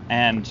lot,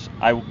 and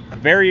I'm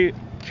very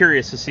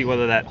curious to see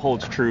whether that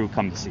holds true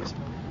come the season.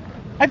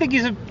 I think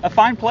he's a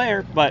fine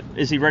player, but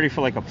is he ready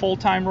for, a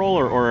full-time role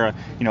or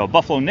a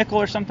Buffalo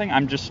nickel or something?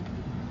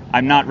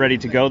 I'm not ready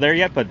to go there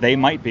yet, but they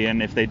might be,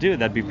 and if they do,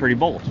 that'd be pretty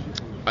bold.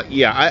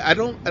 I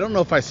don't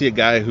know if I see a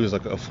guy who's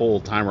a full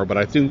timer, but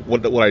I think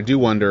what I do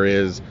wonder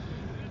is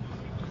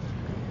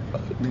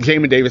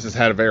Jamin Davis has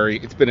had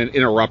it's been an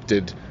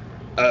interrupted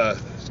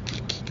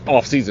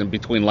off season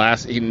between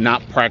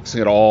not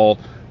practicing at all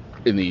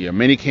in the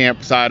mini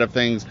camp side of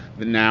things.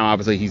 But now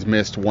obviously he's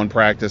missed one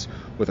practice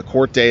with a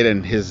court date,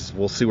 and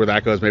we'll see where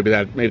that goes. Maybe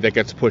that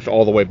gets pushed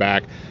all the way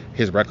back.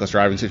 His reckless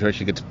driving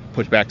situation gets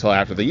pushed back till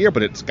after the year,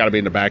 but it's got to be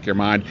in the back of your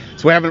mind.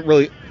 So we haven't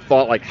really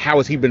thought how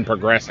has he been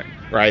progressing,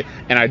 right?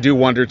 And I do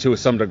wonder to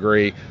some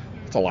degree,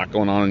 it's a lot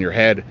going on in your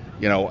head.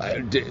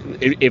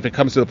 If it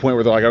comes to the point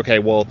where they're like, okay,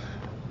 well,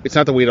 it's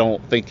not that we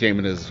don't think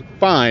Jamin is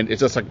fine.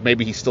 It's just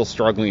maybe he's still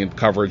struggling in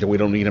coverage, and we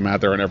don't need him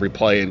out there on every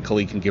play. And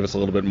Khalil can give us a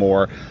little bit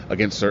more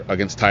against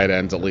tight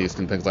ends at least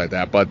and things like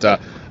that. But I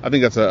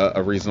think that's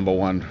a reasonable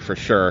one for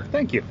sure.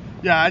 Thank you.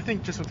 Yeah, I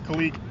think just with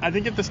Khalil, I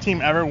think if this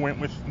team ever went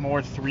with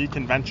more 3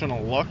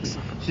 conventional looks,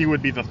 he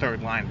would be the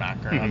third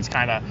linebacker. Mm-hmm. That's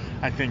kind of,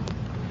 I think,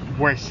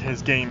 where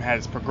his game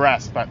has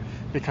progressed. But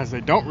because they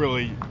don't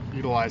really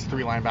utilize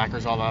 3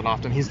 linebackers all that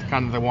often, he's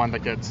kind of the one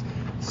that gets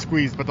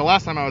squeezed. But the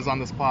last time I was on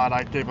this pod,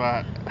 I gave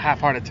a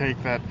half-hearted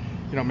take that,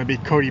 maybe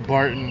Cody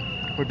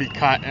Barton would be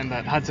cut and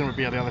that Hudson would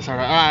be at the other side.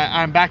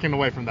 I'm backing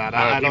away from that.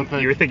 I don't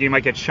think. You were thinking you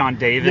might get Sean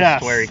Davis,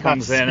 Yes, where he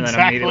comes in and then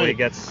immediately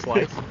gets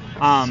sliced.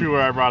 That's who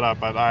I brought up,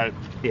 but I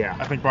Yeah.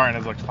 think Barton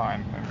has looked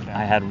fine.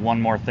 I had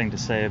one more thing to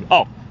say.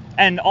 Oh,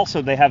 and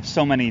also they have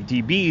so many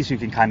DBs who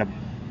can kind of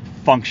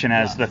function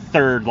as the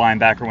third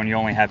linebacker when you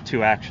only have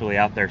 2 actually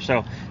out there.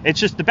 So it's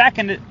just the back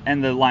end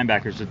and the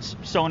linebackers. It's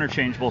so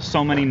interchangeable.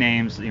 So many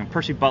names.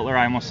 Percy Butler.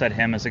 I almost said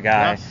him as a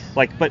guy.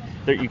 Yes. But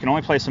you can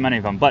only play so many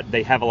of them. But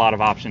they have a lot of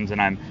options, and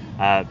I'm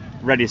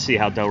ready to see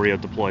how Del Rio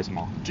deploys them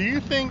all. Do you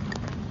think,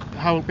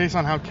 based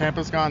on how camp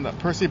has gone, that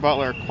Percy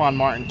Butler, Quan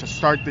Martin to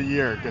start the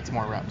year gets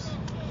more reps?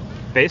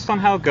 Based on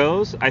how it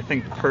goes, I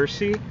think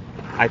Percy.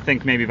 I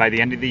think maybe by the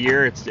end of the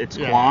year it's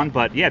Quan,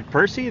 but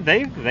Percy,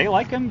 they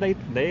like him.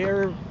 They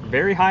are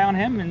very high on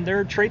him, and there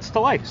are traits to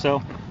like.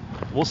 So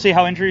we'll see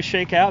how injuries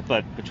shake out,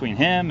 but between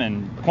him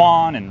and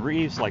Quan and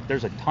Reeves,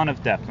 there's a ton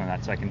of depth in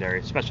that secondary,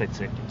 especially at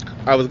safety.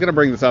 I was going to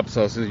bring this up,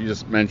 so since you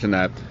just mentioned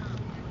that,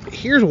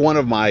 here's one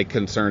of my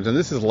concerns, and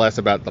this is less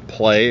about the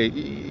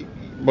play,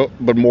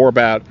 but more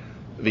about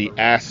the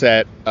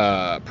asset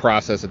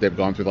process that they've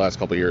gone through the last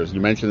couple of years.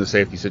 You mentioned the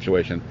safety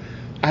situation.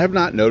 I have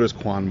not noticed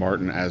Quan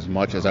Martin as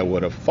much as I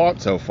would have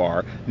thought so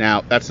far.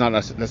 Now, that's not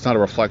a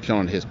reflection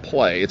on his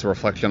play. It's a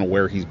reflection on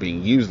where he's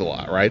being used a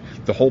lot, right?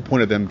 The whole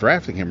point of them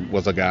drafting him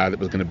was a guy that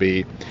was going to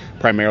be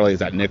primarily as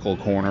that nickel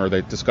corner.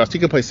 They discussed he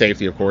can play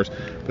safety, of course,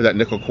 but that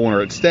nickel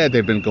corner. Instead,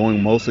 they've been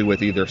going mostly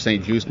with either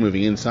St. Juste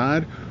moving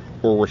inside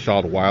or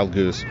Rashad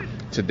Wildgoose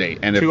to date.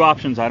 And 2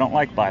 options I don't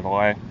like, by the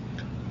way.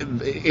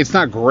 It's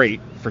not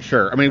great, for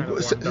sure. I mean,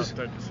 St.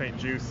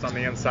 Juste on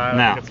the inside,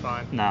 No. I think it's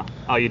fine. No.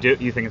 Oh, you do?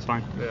 You think it's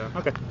fine? Yeah.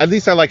 Okay. at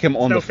least I like him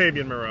on No the...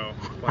 Fabian Moreau.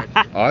 Oh,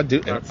 I do.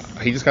 That's-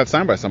 He just got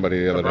signed by somebody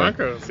the other The day.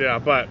 Broncos, yeah,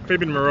 but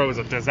Fabian Moreau is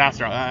a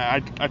disaster.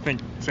 I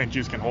think St.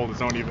 Juste can hold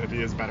his own even if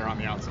he is better on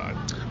the outside.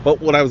 But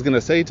what I was going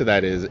to say to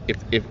that is,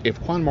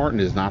 if Quan Martin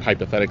is not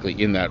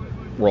hypothetically in that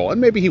role, and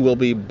maybe he will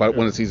be, but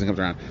when the season comes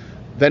around,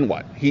 then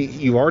what?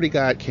 You've already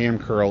got Cam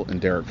Curl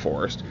and Derek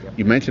Forrest.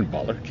 You mentioned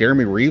Butler.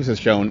 Jeremy Reeves has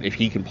shown if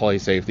he can play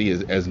safety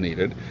as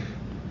needed.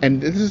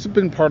 and this has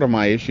been part of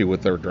my issue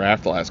with their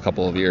draft the last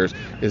couple of years,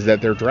 is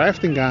that they're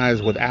drafting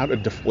guys without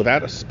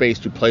a space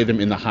to play them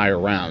in the higher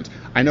rounds.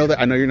 I know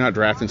you're not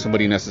drafting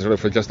somebody necessarily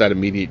for just that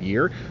immediate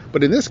year,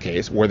 but in this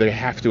case, where they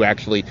have to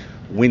actually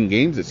win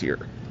games this year,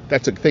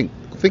 that's a thing.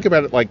 Think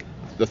about it like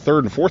the 3rd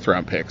and 4th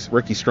round picks,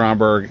 Ricky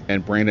Stromberg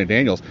and Brandon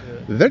Daniels.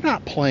 They're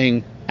not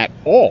playing at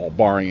all,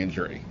 barring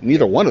injury.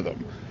 Neither one of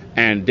them.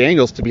 And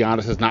Daniels, to be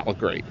honest, has not looked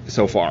great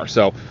so far.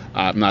 So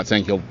I'm not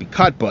saying he'll be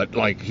cut, but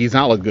he's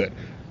not looked good.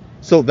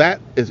 So that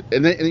is,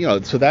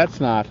 so that's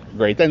not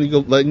great. Then you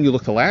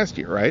look to last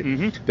year, right?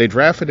 Mm-hmm. They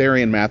drafted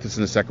Arian Mathis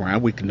in the 2nd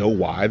round. We know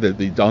why,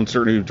 the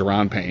uncertainty of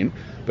Deron Payne.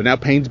 But now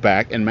Payne's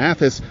back, and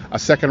Mathis, a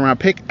 2nd round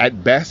pick,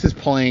 at best is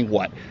playing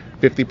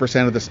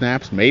 50% of the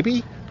snaps,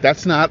 maybe?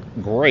 That's not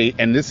great.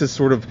 And this is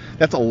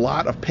that's a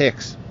lot of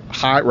picks,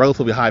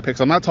 relatively high picks.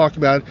 I'm not talking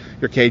about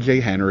your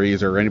KJ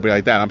Henrys or anybody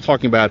like that. I'm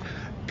talking about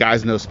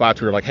guys in those spots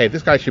who are like, hey,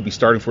 this guy should be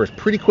starting for us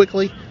pretty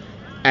quickly.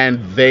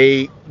 And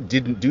they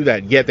didn't do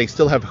that, yet they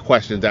still have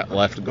questions at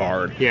left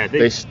guard. Yeah,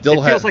 they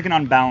still feels like an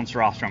unbalanced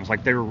roster. It's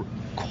like they're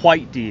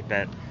quite deep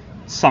at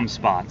some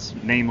spots,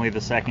 namely the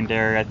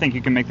secondary. I think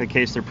you can make the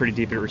case they're pretty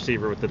deep at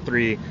receiver with the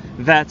 3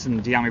 vets,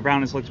 and De'Ami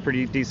Brown has looked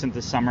pretty decent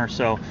this summer.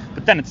 So,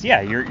 but then it's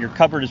your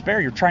cupboard is bare.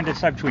 You're trying to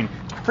decide between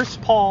Chris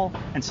Paul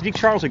and Saahdiq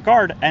Charles at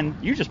guard, and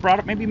you just brought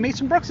up maybe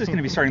Mason Brooks is going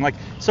to be starting.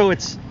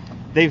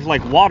 They've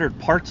watered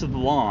parts of the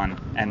lawn,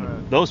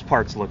 and those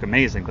parts look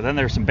amazing. But then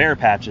there's some bare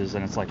patches,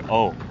 and it's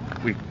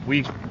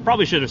we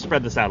probably should have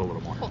spread this out a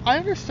little more. Well, I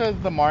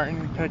understood the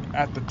Martin pick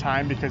at the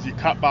time because you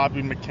cut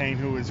Bobby McCain,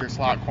 who was your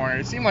slot corner.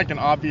 It seemed like an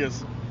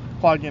obvious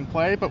plug-and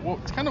play, but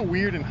what's kind of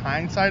weird in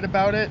hindsight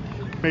about it,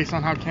 based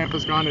on how camp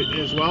has gone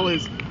as well,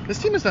 is this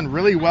team has done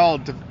really well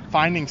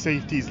finding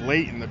safeties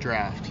late in the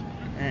draft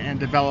and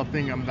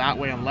developing them that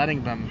way and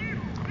letting them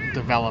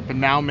develop. And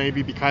now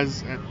maybe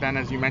because, Ben,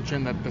 as you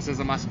mentioned, that this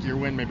is a must-year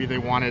win, maybe they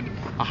wanted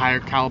a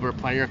higher caliber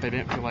player if they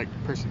didn't feel like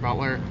Percy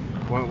Butler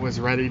was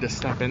ready to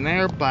step in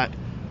there. But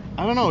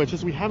I don't know, it's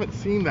just we haven't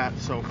seen that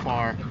so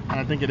far, and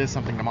I think it is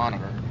something to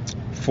monitor.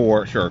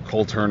 For sure.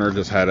 Cole Turner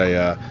just had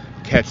a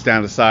catch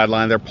down the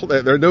sideline. They're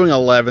doing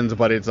 11s,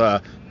 but it's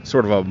a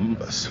sort of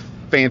a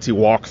fancy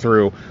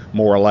walkthrough,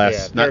 more or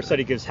less. Yeah, Bear said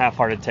he gives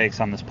half-hearted takes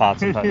on this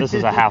pod sometimes. This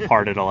is a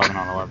half-hearted 11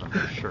 on 11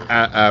 for sure.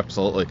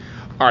 Absolutely.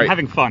 All right. I'm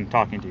having fun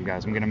talking to you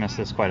guys. I'm going to miss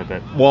this quite a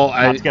bit. Well,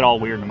 not to get all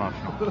weird and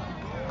emotional.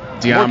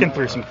 Working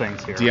through some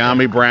things here.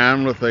 De'Ami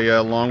Brown with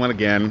a long one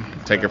again.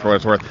 Take it for what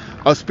it's worth.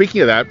 Oh,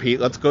 speaking of that,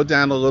 Pete, let's go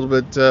down a little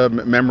bit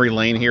memory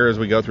lane here as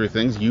we go through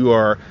things.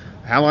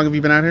 How long have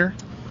you been out here?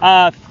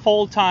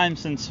 Full time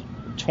since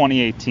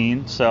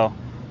 2018. So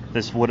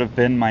this would have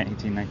been my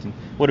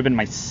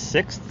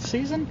 6th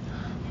season.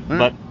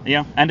 But,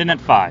 ending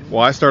at 5.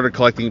 Well, I started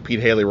collecting Pete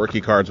Hailey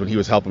rookie cards when he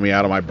was helping me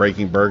out on my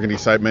Breaking Burgundy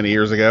site many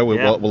years ago.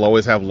 We'll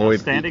always have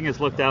Lloyd. Standing has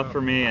looked out for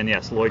me, and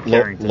yes, Lloyd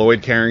Carrington.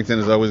 Lloyd Carrington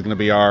is always going to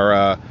be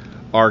our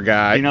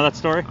guy. You know that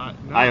story? No.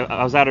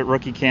 I was out at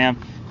rookie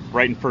camp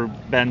writing for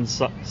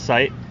Ben's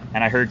site,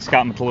 and I heard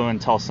Scott McLuhan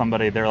tell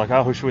somebody, they're like,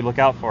 oh, who should we look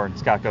out for? And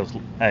Scott goes,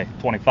 hey,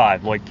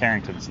 25, Lloyd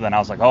Carrington. So then I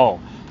was like,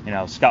 oh,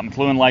 Scott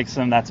McLuhan likes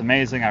him. That's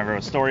amazing. I wrote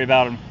a story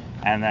about him.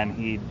 And then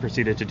he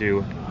proceeded to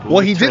do. Well,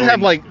 he did have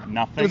nothing.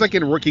 It was like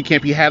in rookie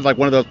camp. He had one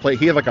of those plays.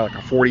 He had like a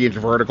 40-inch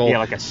vertical. Yeah,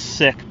 like a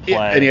sick play.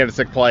 Yeah, and he had a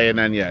sick play, and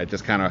then it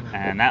just kind of.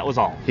 And that was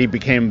all. He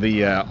became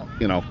the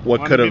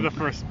what could have. The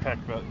first pick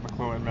that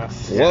McLuhan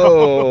missed.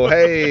 Whoa!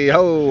 Hey!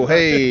 Ho!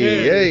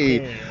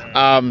 Hey!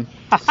 All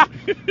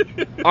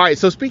right.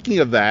 So speaking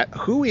of that,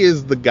 who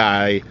is the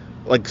guy,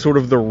 sort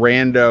of the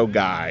rando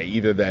guy,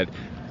 either that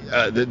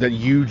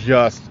you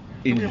just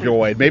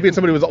enjoyed? Maybe it's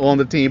somebody who was on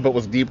the team but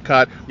was deep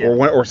cut,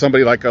 or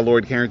somebody like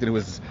Lloyd Carrington who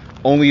was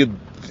only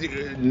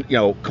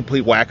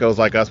complete wackos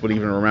like us would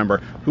even remember.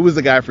 Who was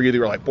the guy for you that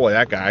you were like, boy,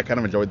 that guy, I kind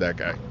of enjoyed that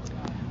guy?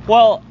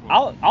 Well,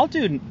 I'll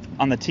do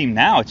on the team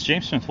now. It's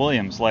James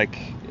Smith-Williams.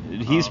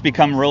 He's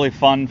become really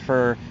fun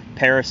for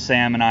Paris,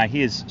 Sam, and I.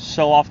 He is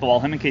so off the wall.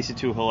 Him and Casey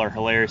Tuhill are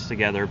hilarious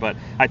together, but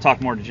I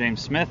talked more to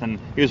James Smith, and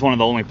he was one of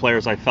the only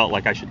players I felt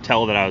like I should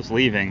tell that I was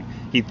leaving.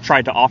 He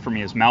tried to offer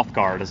me his mouth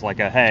guard as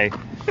hey,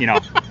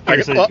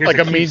 here's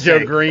a Mean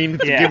Joe Green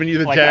giving you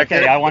the jacket.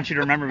 Okay, I want you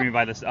to remember me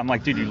by this. I'm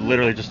like, dude, you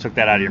literally just took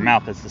that out of your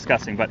mouth. That's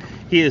disgusting. But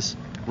he is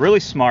really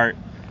smart.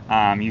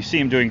 You see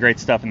him doing great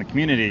stuff in the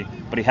community,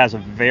 but he has a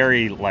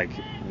very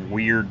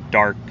weird,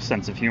 dark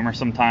sense of humor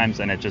sometimes,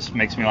 and it just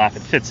makes me laugh.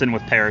 It fits in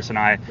with Paris and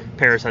I.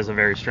 Paris has a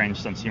very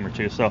strange sense of humor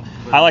too, so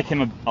I like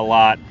him a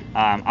lot.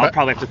 I'll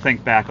probably have to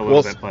think back a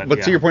little bit,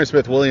 but to your point,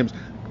 Smith-Williams,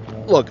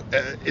 look,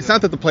 it's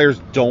not that the players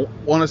don't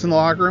want us in the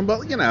locker room,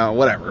 but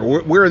whatever.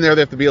 We're in there.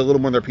 They have to be a little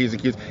more on their P's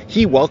and Q's.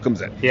 He welcomes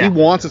it. Yeah. He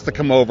wants us to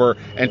come over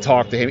and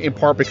talk to him, in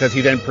part because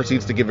he then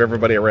proceeds to give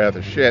everybody a wrath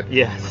of shit.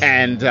 Yes.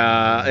 And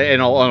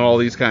all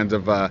these kinds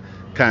of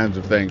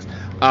things.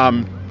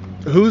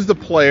 Who's the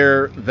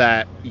player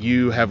that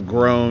you have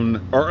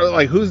grown,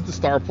 or who's the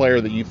star player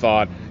that you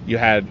thought you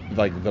had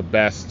the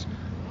best,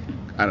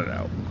 I don't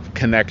know,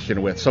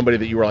 connection with? Somebody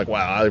that you were like,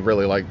 wow, I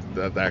really like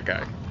that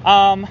guy.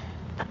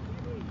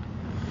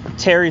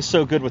 Terry's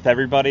so good with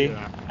everybody.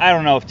 Yeah. I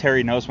don't know if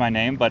Terry knows my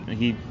name, but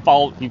he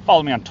followed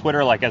me on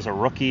Twitter like as a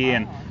rookie,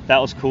 and that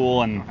was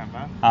cool. And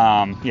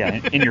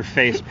in your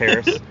face,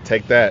 Paris.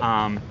 Take that.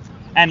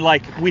 And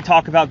like we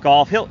talk about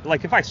golf, he'll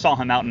like if I saw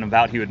him out and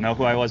about, he would know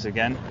who I was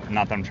again.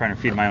 Not that I'm trying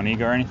to feed my own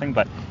ego or anything,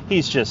 but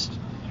he's just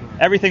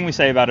everything we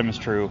say about him is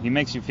true. He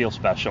makes you feel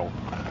special.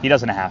 He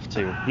doesn't have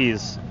to.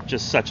 He's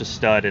just such a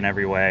stud in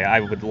every way.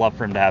 I would love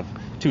for him to have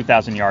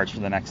 2,000 yards for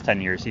the next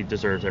 10 years. He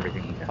deserves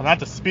everything he gets. Well, not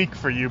to speak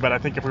for you, but I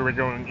think if we were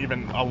going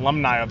even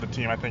alumni of the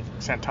team, I think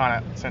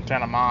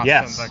Santana Moss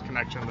Yes. and the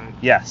connection there.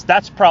 Yes,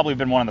 that's probably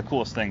been one of the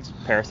coolest things,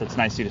 Paris. That's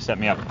nice of you to set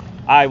me up.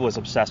 I was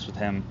obsessed with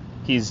him.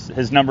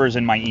 His numbers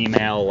in my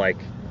email, like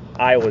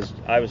I was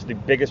the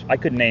biggest. I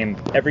could name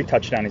every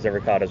touchdown he's ever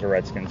caught as a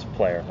Redskins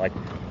player, like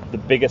the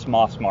biggest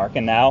Moss mark.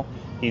 And now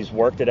he's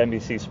worked at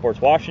NBC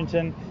Sports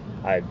Washington.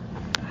 I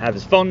have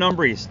his phone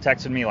number. He's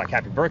texted me like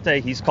happy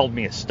birthday. He's called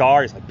me a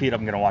star. He's like, Pete,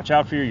 I'm gonna watch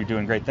out for you. You're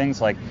doing great things.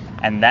 Like,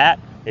 and that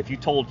if you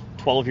told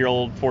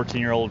 12-year-old,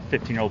 14-year-old,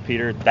 15-year-old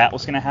Peter that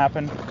was gonna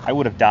happen, I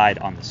would have died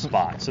on the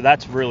spot. So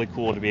that's really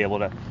cool to be able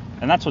to.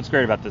 And that's what's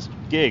great about this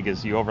gig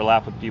is you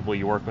overlap with people,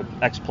 you work with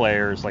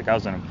ex-players. Like I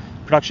was in a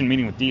production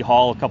meeting with D.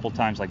 Hall a couple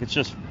times. Like it's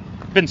just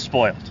been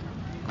spoiled.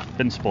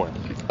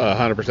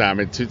 100%. I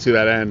mean, to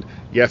that end,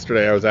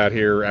 yesterday I was out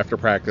here after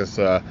practice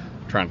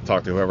trying to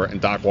talk to whoever, and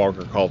Doc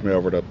Walker called me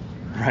over to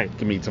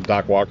meet some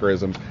Doc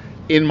Walkerisms.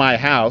 In my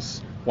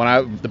house,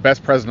 the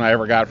best present I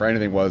ever got for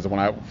anything was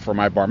for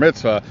my bar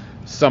mitzvah,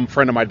 some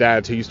friend of my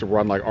dad's who used to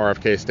run like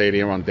RFK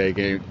Stadium on day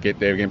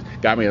games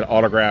got me an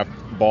autographed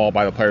ball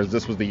by the players.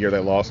 This was the year they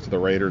lost to the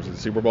Raiders in the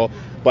Super Bowl.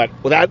 But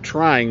without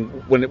trying,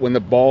 when the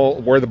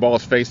ball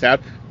is faced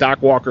out,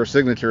 Doc Walker's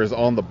signature is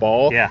on the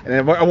ball. Yeah. And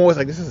I'm always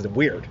like, this is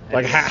weird.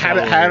 Like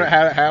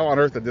how on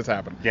earth did this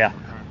happen? Yeah.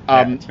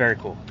 It's very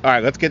cool. All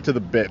right, let's get to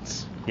the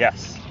bits.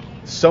 Yes.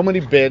 So many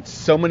bits,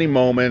 so many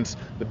moments.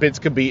 The bits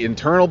could be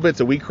internal bits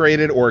that we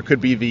created, or it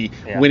could be the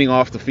winning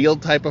off the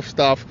field type of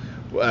stuff.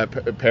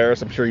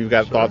 Paris, I'm sure you've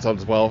got thoughts on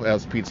as well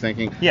as Pete's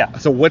thinking. Yeah.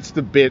 So what's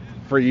the bit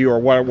for you, or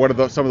what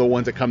are some of the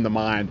ones that come to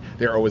mind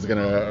they're always going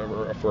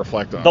to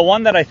reflect on? The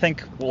one that I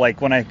think,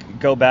 like, when I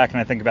go back and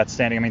I think about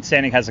Standig, I mean,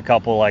 Standig has a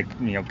couple, like,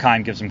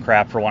 Kine gives him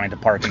crap for wanting to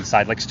park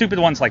inside, like, stupid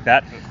ones like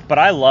that. But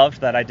I loved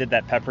that I did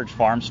that Pepperidge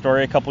Farm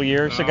story a couple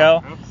years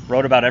ago.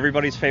 Wrote about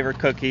everybody's favorite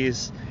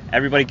cookies.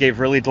 Everybody gave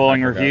really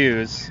glowing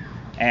reviews.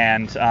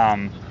 And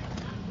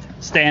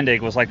Standig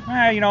was like,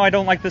 I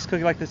don't like this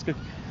cookie, like this cookie.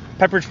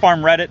 Pepperidge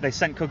Farm read it. They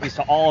sent cookies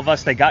to all of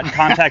us. They got in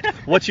contact.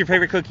 What's your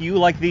favorite cookie? You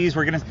like these?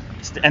 We're gonna,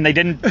 and they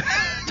didn't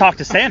talk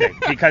to Standig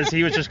because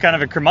he was just kind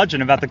of a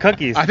curmudgeon about the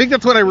cookies. I think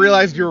that's when I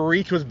realized your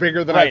reach was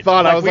bigger than I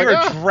thought. Like, I was we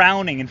were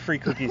drowning in free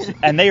cookies,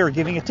 and they were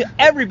giving it to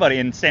everybody.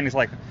 And Standig's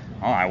like,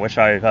 oh, I wish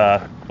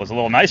I was a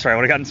little nicer. I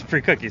would have gotten some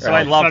free cookies. So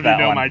I love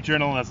that one. My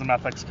journalism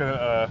ethics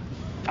could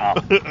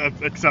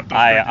accept those.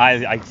 I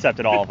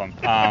accepted all of them.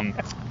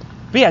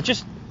 But yeah,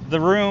 just the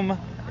room.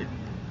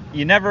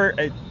 You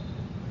never.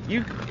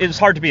 It was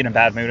hard to be in a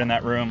bad mood in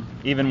that room,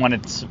 even when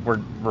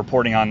we're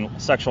reporting on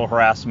sexual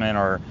harassment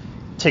or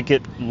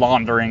ticket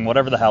laundering,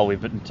 whatever the hell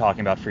we've been talking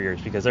about for years,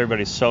 because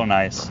everybody's so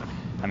nice.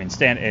 I mean,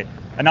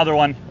 another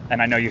one,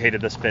 and I know you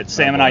hated this bit.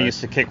 Sam and I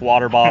used to kick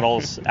water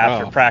bottles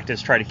after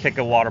practice, try to kick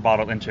a water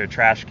bottle into a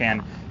trash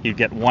can. You'd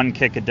get one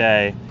kick a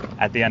day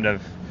at the end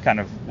of kind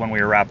of when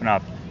we were wrapping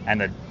up, and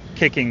the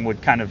kicking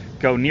would kind of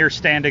go near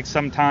Standig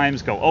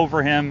sometimes, go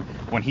over him.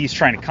 When he's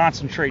trying to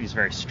concentrate, he's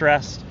very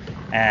stressed,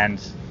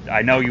 and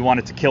I know you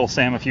wanted to kill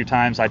Sam a few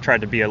times. I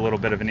tried to be a little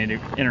bit of an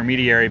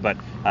intermediary, but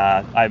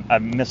I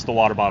missed the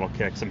water bottle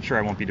kicks. I'm sure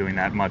I won't be doing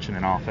that much in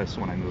an office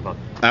when I move up.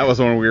 That was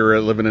when we were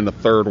living in the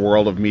third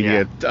world of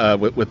media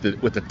with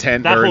the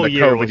tent that during whole the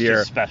year COVID was year.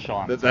 Just special.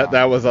 On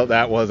that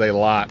was a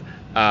lot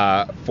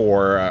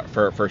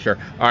for sure.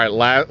 All right,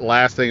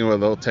 last thing,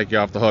 we'll take you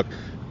off the hook.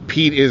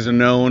 Pete is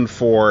known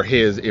for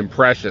his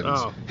impressions.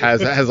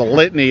 Has a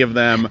litany of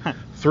them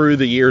through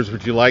the years.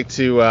 Would you like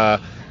to?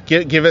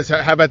 Give us,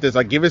 how about this?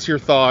 Like, give us your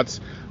thoughts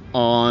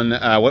on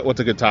what's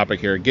a good topic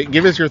here.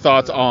 Give us your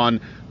thoughts on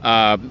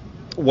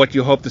what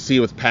you hope to see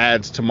with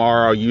pads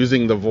tomorrow,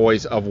 using the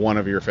voice of one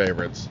of your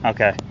favorites.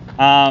 Okay.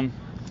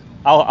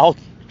 I'll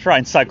try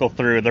and cycle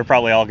through. They're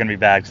probably all going to be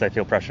bad because I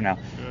feel pressure now.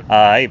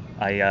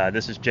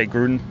 This is Jay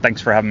Gruden. Thanks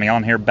for having me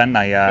on here, Ben.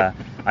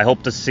 I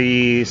hope to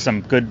see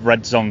some good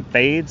red zone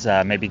fades.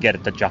 Maybe get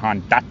it to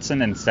Jahan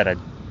Dotson instead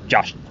of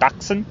Josh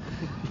Doxson.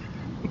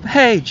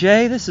 Hey,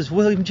 Jay, this is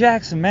William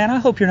Jackson, man. I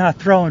hope you're not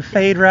throwing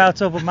fade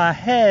routes over my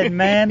head,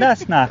 man.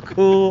 That's not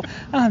cool.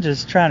 I'm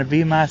just trying to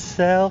be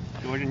myself.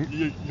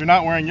 You're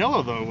not wearing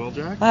yellow, though, Will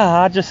Jack.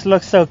 I just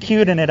look so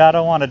cute in it. I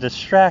don't want to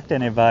distract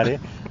anybody.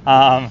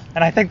 And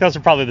I think those are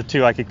probably the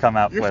two I could come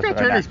out with. Your Scott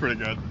Turner's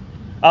pretty good.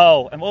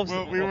 Oh, and what was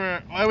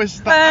I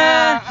was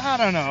I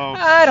don't know.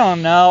 I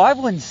don't know. I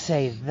wouldn't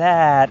say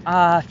that.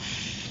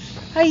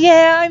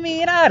 Yeah, I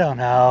mean, I don't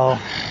know.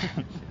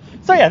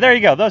 So, yeah, there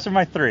you go. Those are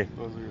my three.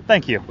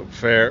 Thank you.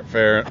 Fair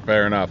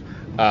enough.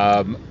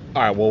 All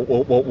right,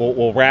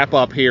 we'll wrap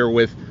up here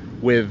with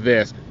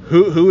this.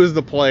 Who is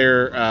the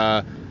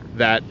player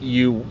that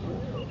you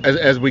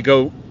as we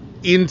go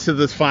into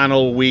this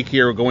final week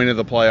here, going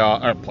into the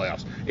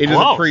playoffs, into the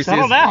preseason.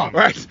 Settle down.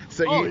 Right.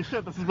 So Holy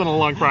shit, this has been a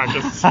long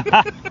practice.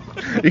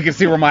 you can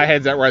see where my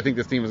head's at, where I think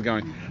this team is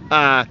going.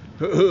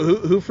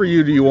 Who for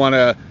you do you want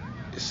to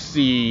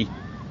see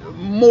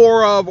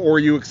more of, or are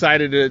you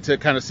excited to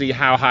kind of see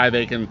how high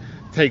they can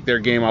take their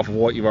game off of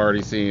what you've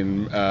already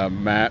seen,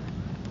 Matt?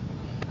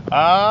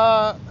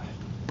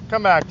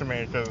 Come back to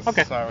me, because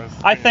okay.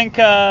 I think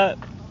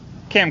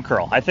Cam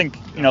Curl. I think,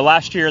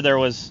 last year there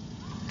was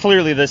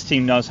clearly this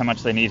team knows how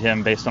much they need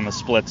him based on the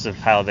splits of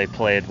how they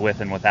played with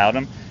and without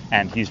him,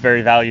 and he's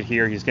very valued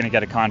here. He's going to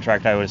get a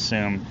contract, I would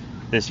assume,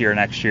 this year,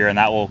 next year, and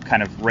that will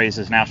kind of raise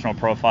his national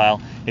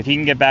profile. If he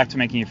can get back to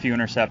making a few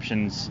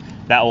interceptions,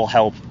 that will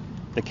help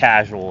the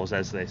casuals,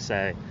 as they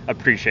say,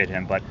 appreciate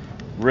him. But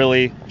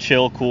really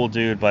chill, cool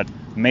dude, but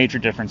major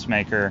difference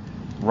maker,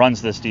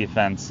 runs this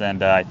defense,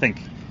 and I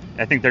think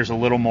there's a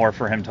little more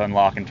for him to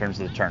unlock in terms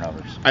of the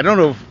turnovers. I don't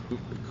know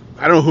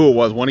who it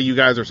was, one of you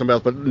guys or somebody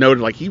else, but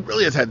noted he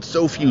really has had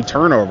so few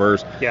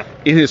turnovers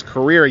in his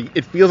career.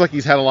 It feels like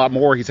he's had a lot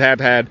more. He's had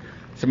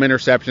some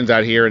interceptions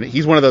out here, and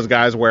he's one of those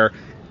guys where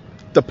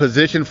the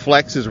position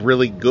flex is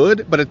really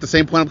good, but at the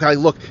same point, I'm kind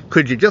of like, look,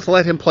 could you just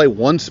let him play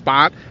one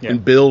spot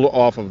and build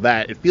off of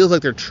that? It feels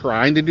like they're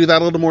trying to do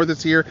that a little more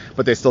this year,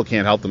 but they still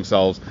can't help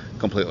themselves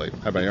completely.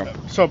 How about you?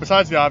 So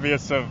besides the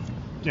obvious of,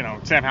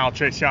 Sam Howell,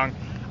 Chase Young,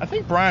 I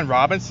think Brian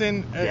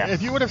Robinson,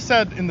 if you would have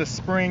said in the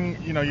spring,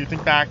 you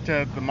think back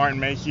to the Martin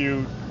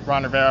Mayhew,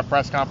 Ron Rivera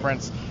press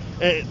conference,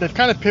 they've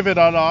kind of pivoted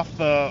off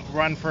the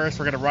run first,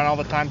 we're going to run all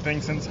the time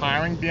thing since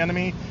hiring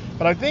Bieniemy.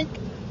 But I think,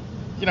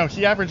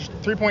 he averaged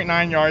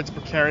 3.9 yards per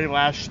carry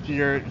last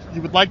year.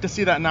 You would like to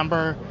see that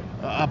number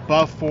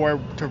above 4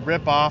 to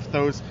rip off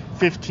those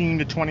 15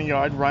 to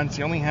 20-yard runs.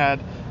 He only had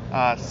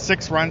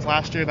 6 runs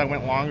last year that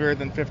went longer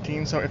than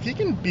 15. So if he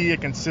can be a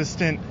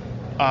consistent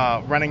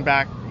running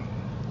back,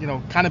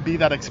 kind of be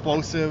that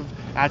explosive,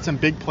 add some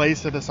big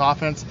plays to this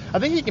offense, I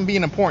think he can be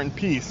an important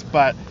piece,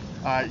 but,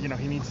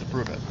 he needs to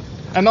prove it.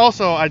 And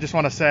also, I just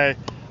want to say,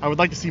 I would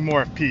like to see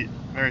more of Pete.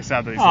 Very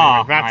sad that he's leaving.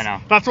 I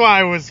know. That's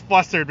why I was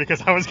flustered,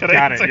 because I was going to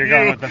answer You're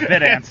going with the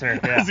bid answer.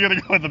 Yeah. I was going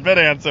to go with the bid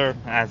answer.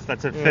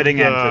 That's a fitting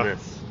end to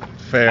this.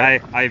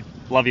 Fair. I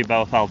love you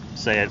both. I'll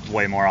say it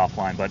way more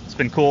offline, but it's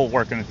been cool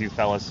working with you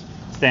fellas.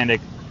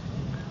 Standig,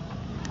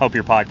 hope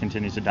your pod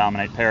continues to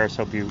dominate. Paris,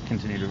 hope you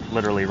continue to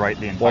literally write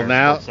the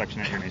entire sports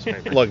section of your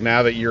newspaper. Look,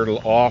 now that you're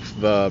off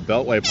the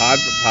Beltway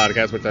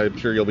podcast, which I'm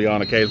sure you'll be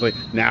on occasionally,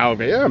 now,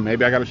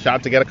 maybe I got a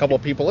shot to get a couple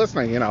of people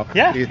listening,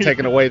 Yeah. You're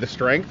taking away the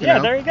strength, Yeah,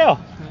 there you go.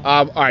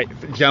 All right,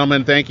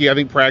 gentlemen, thank you. I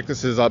think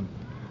practice is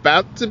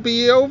about to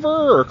be over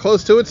or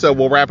close to it, so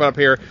we'll wrap it up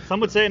here.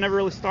 Some would say it never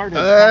really started.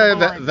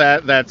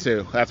 That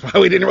too. That's why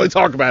we didn't really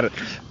talk about it.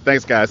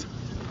 Thanks, guys.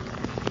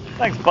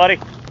 Thanks, buddy.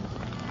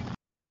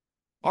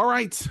 All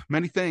right.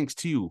 Many thanks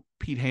to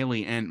Pete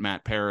Hailey and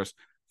Matt Paris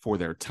for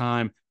their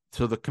time.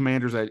 So the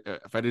Commanders,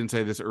 if I didn't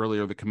say this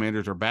earlier, the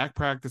Commanders are back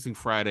practicing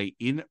Friday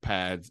in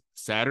pads.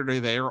 Saturday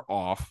they are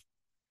off,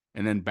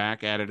 and then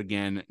back at it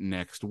again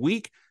next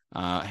week,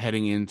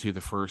 heading into the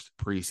first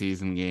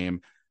preseason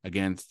game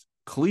against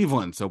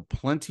Cleveland. So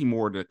plenty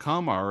more to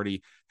come. I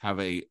already have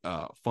a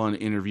fun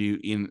interview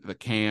in the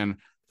can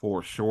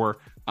for sure.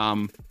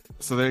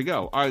 So there you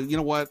go. All right, you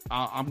know what?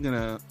 I'm going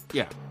to,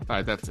 all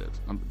right, that's it.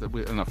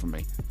 Enough from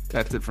me.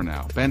 That's it for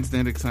now. Ben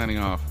Standig signing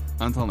off.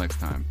 Until next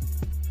time.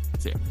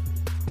 See ya.